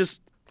religious,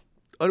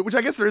 which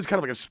I guess there is kind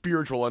of like a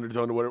spiritual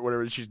undertone to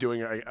whatever she's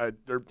doing.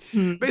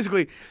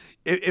 Basically,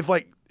 if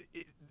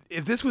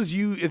this was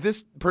you, if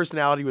this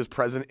personality was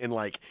present in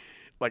like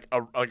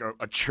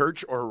a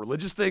church or a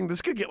religious thing,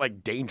 this could get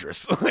like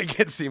dangerous. Like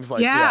it seems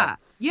like. Yeah,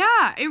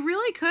 it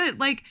really could.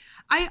 Like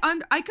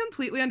I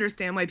completely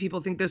understand why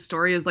people think this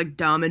story is like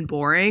dumb and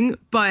boring,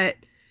 but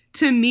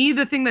to me,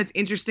 the thing that's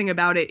interesting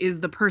about it is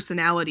the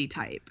personality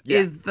type.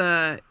 Yeah.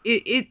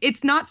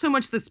 It's not so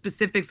much the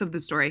specifics of the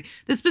story.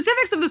 The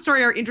specifics of the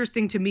story are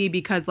interesting to me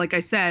because, like I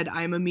said,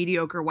 I'm a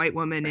mediocre white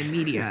woman in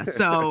media.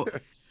 So,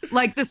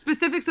 like, the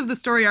specifics of the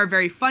story are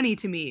very funny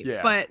to me.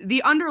 Yeah. But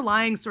the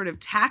underlying sort of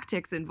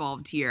tactics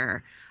involved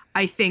here,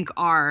 I think,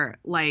 are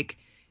like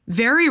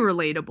very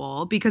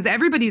relatable because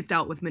everybody's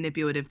dealt with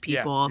manipulative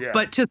people,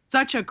 but to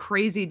such a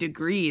crazy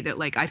degree that,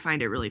 like, I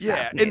find it really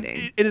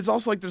fascinating. And it's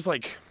also like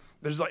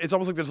it's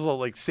almost like there's little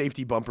like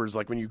safety bumpers,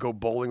 like when you go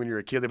bowling when you're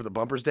a kid, they put the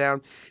bumpers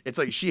down. It's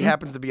like she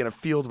happens to be in a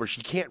field where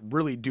she can't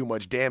really do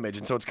much damage,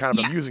 and so it's kind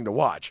of amusing to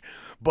watch.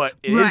 But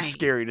it is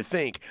scary to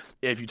think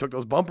if you took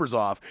those bumpers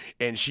off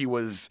and she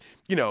was,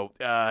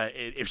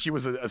 if she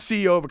was a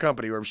CEO of a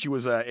company or if she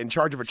was in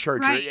charge of a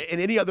church or in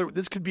any other,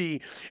 this could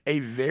be a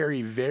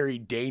very, very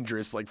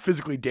dangerous, like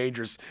physically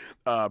dangerous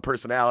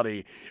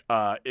personality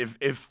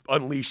if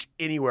unleashed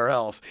anywhere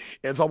else.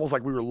 And it's almost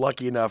like we were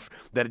lucky enough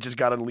that it just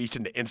got unleashed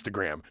into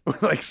Instagram.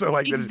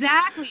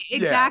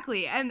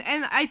 Exactly. And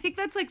I think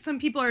that's like some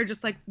people are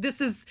just like,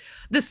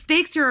 the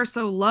stakes here are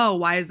so low.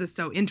 Why is this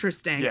so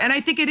interesting? And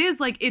I think it is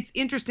like, it's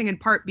interesting in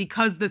part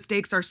because the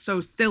stakes are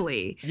so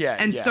silly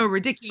so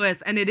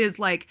ridiculous. And it is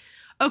like,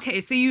 okay,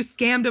 so you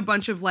scammed a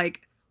bunch of like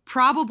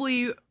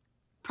probably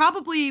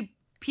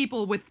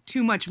people with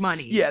too much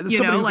money. Yeah, there's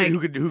somebody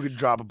who could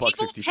drop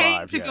 $1.65. People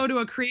paying to go to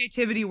a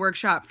creativity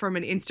workshop from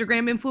an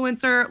Instagram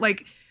influencer,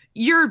 like,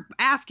 you're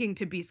asking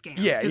to be scammed.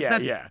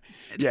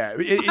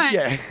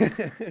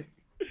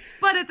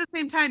 But at the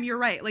same time, you're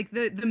right. Like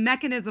the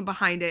mechanism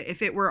behind it,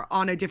 if it were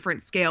on a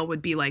different scale,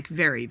 would be like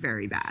very,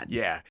 very bad.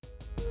 Yeah.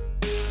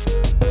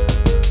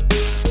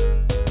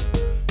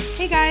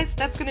 Hey guys,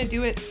 that's going to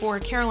do it for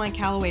Caroline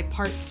Calloway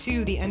Part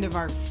 2, the end of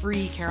our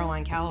free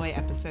Caroline Calloway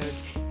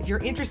episodes. If you're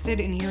interested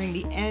in hearing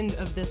the end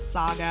of this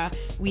saga,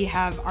 we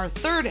have our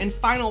third and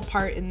final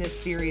part in this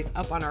series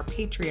up on our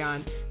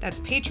Patreon. That's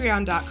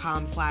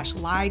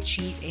patreon.com/lie,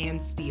 cheat,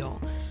 and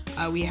steal.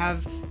 We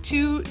have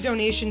 2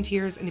 donation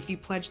tiers, and if you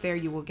pledge there,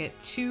 you will get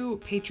 2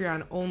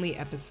 Patreon-only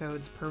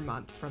episodes per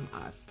month from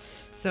us.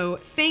 So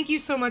thank you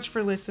so much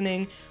for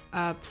listening.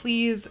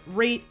 Please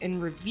rate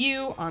and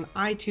review on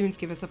iTunes.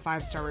 Give us a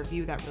 5-star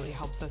review. That really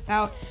helps us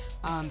out.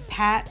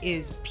 Pat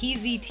is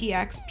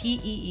PZTX,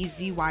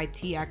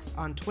 PEEZYTX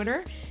on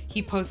Twitter.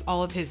 He posts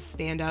all of his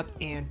stand-up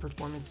and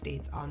performance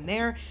dates on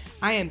there.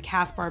 I am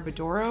Kath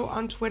Barbadoro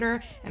on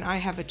Twitter, and I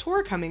have a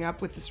tour coming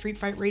up with the Street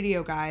Fight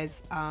Radio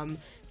guys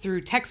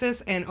through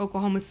Texas and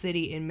Oklahoma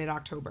City in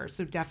mid-October.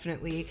 So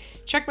definitely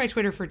check my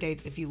Twitter for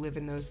dates if you live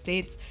in those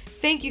states.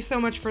 Thank you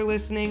so much for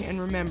listening, and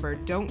remember,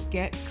 don't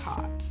get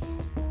caught.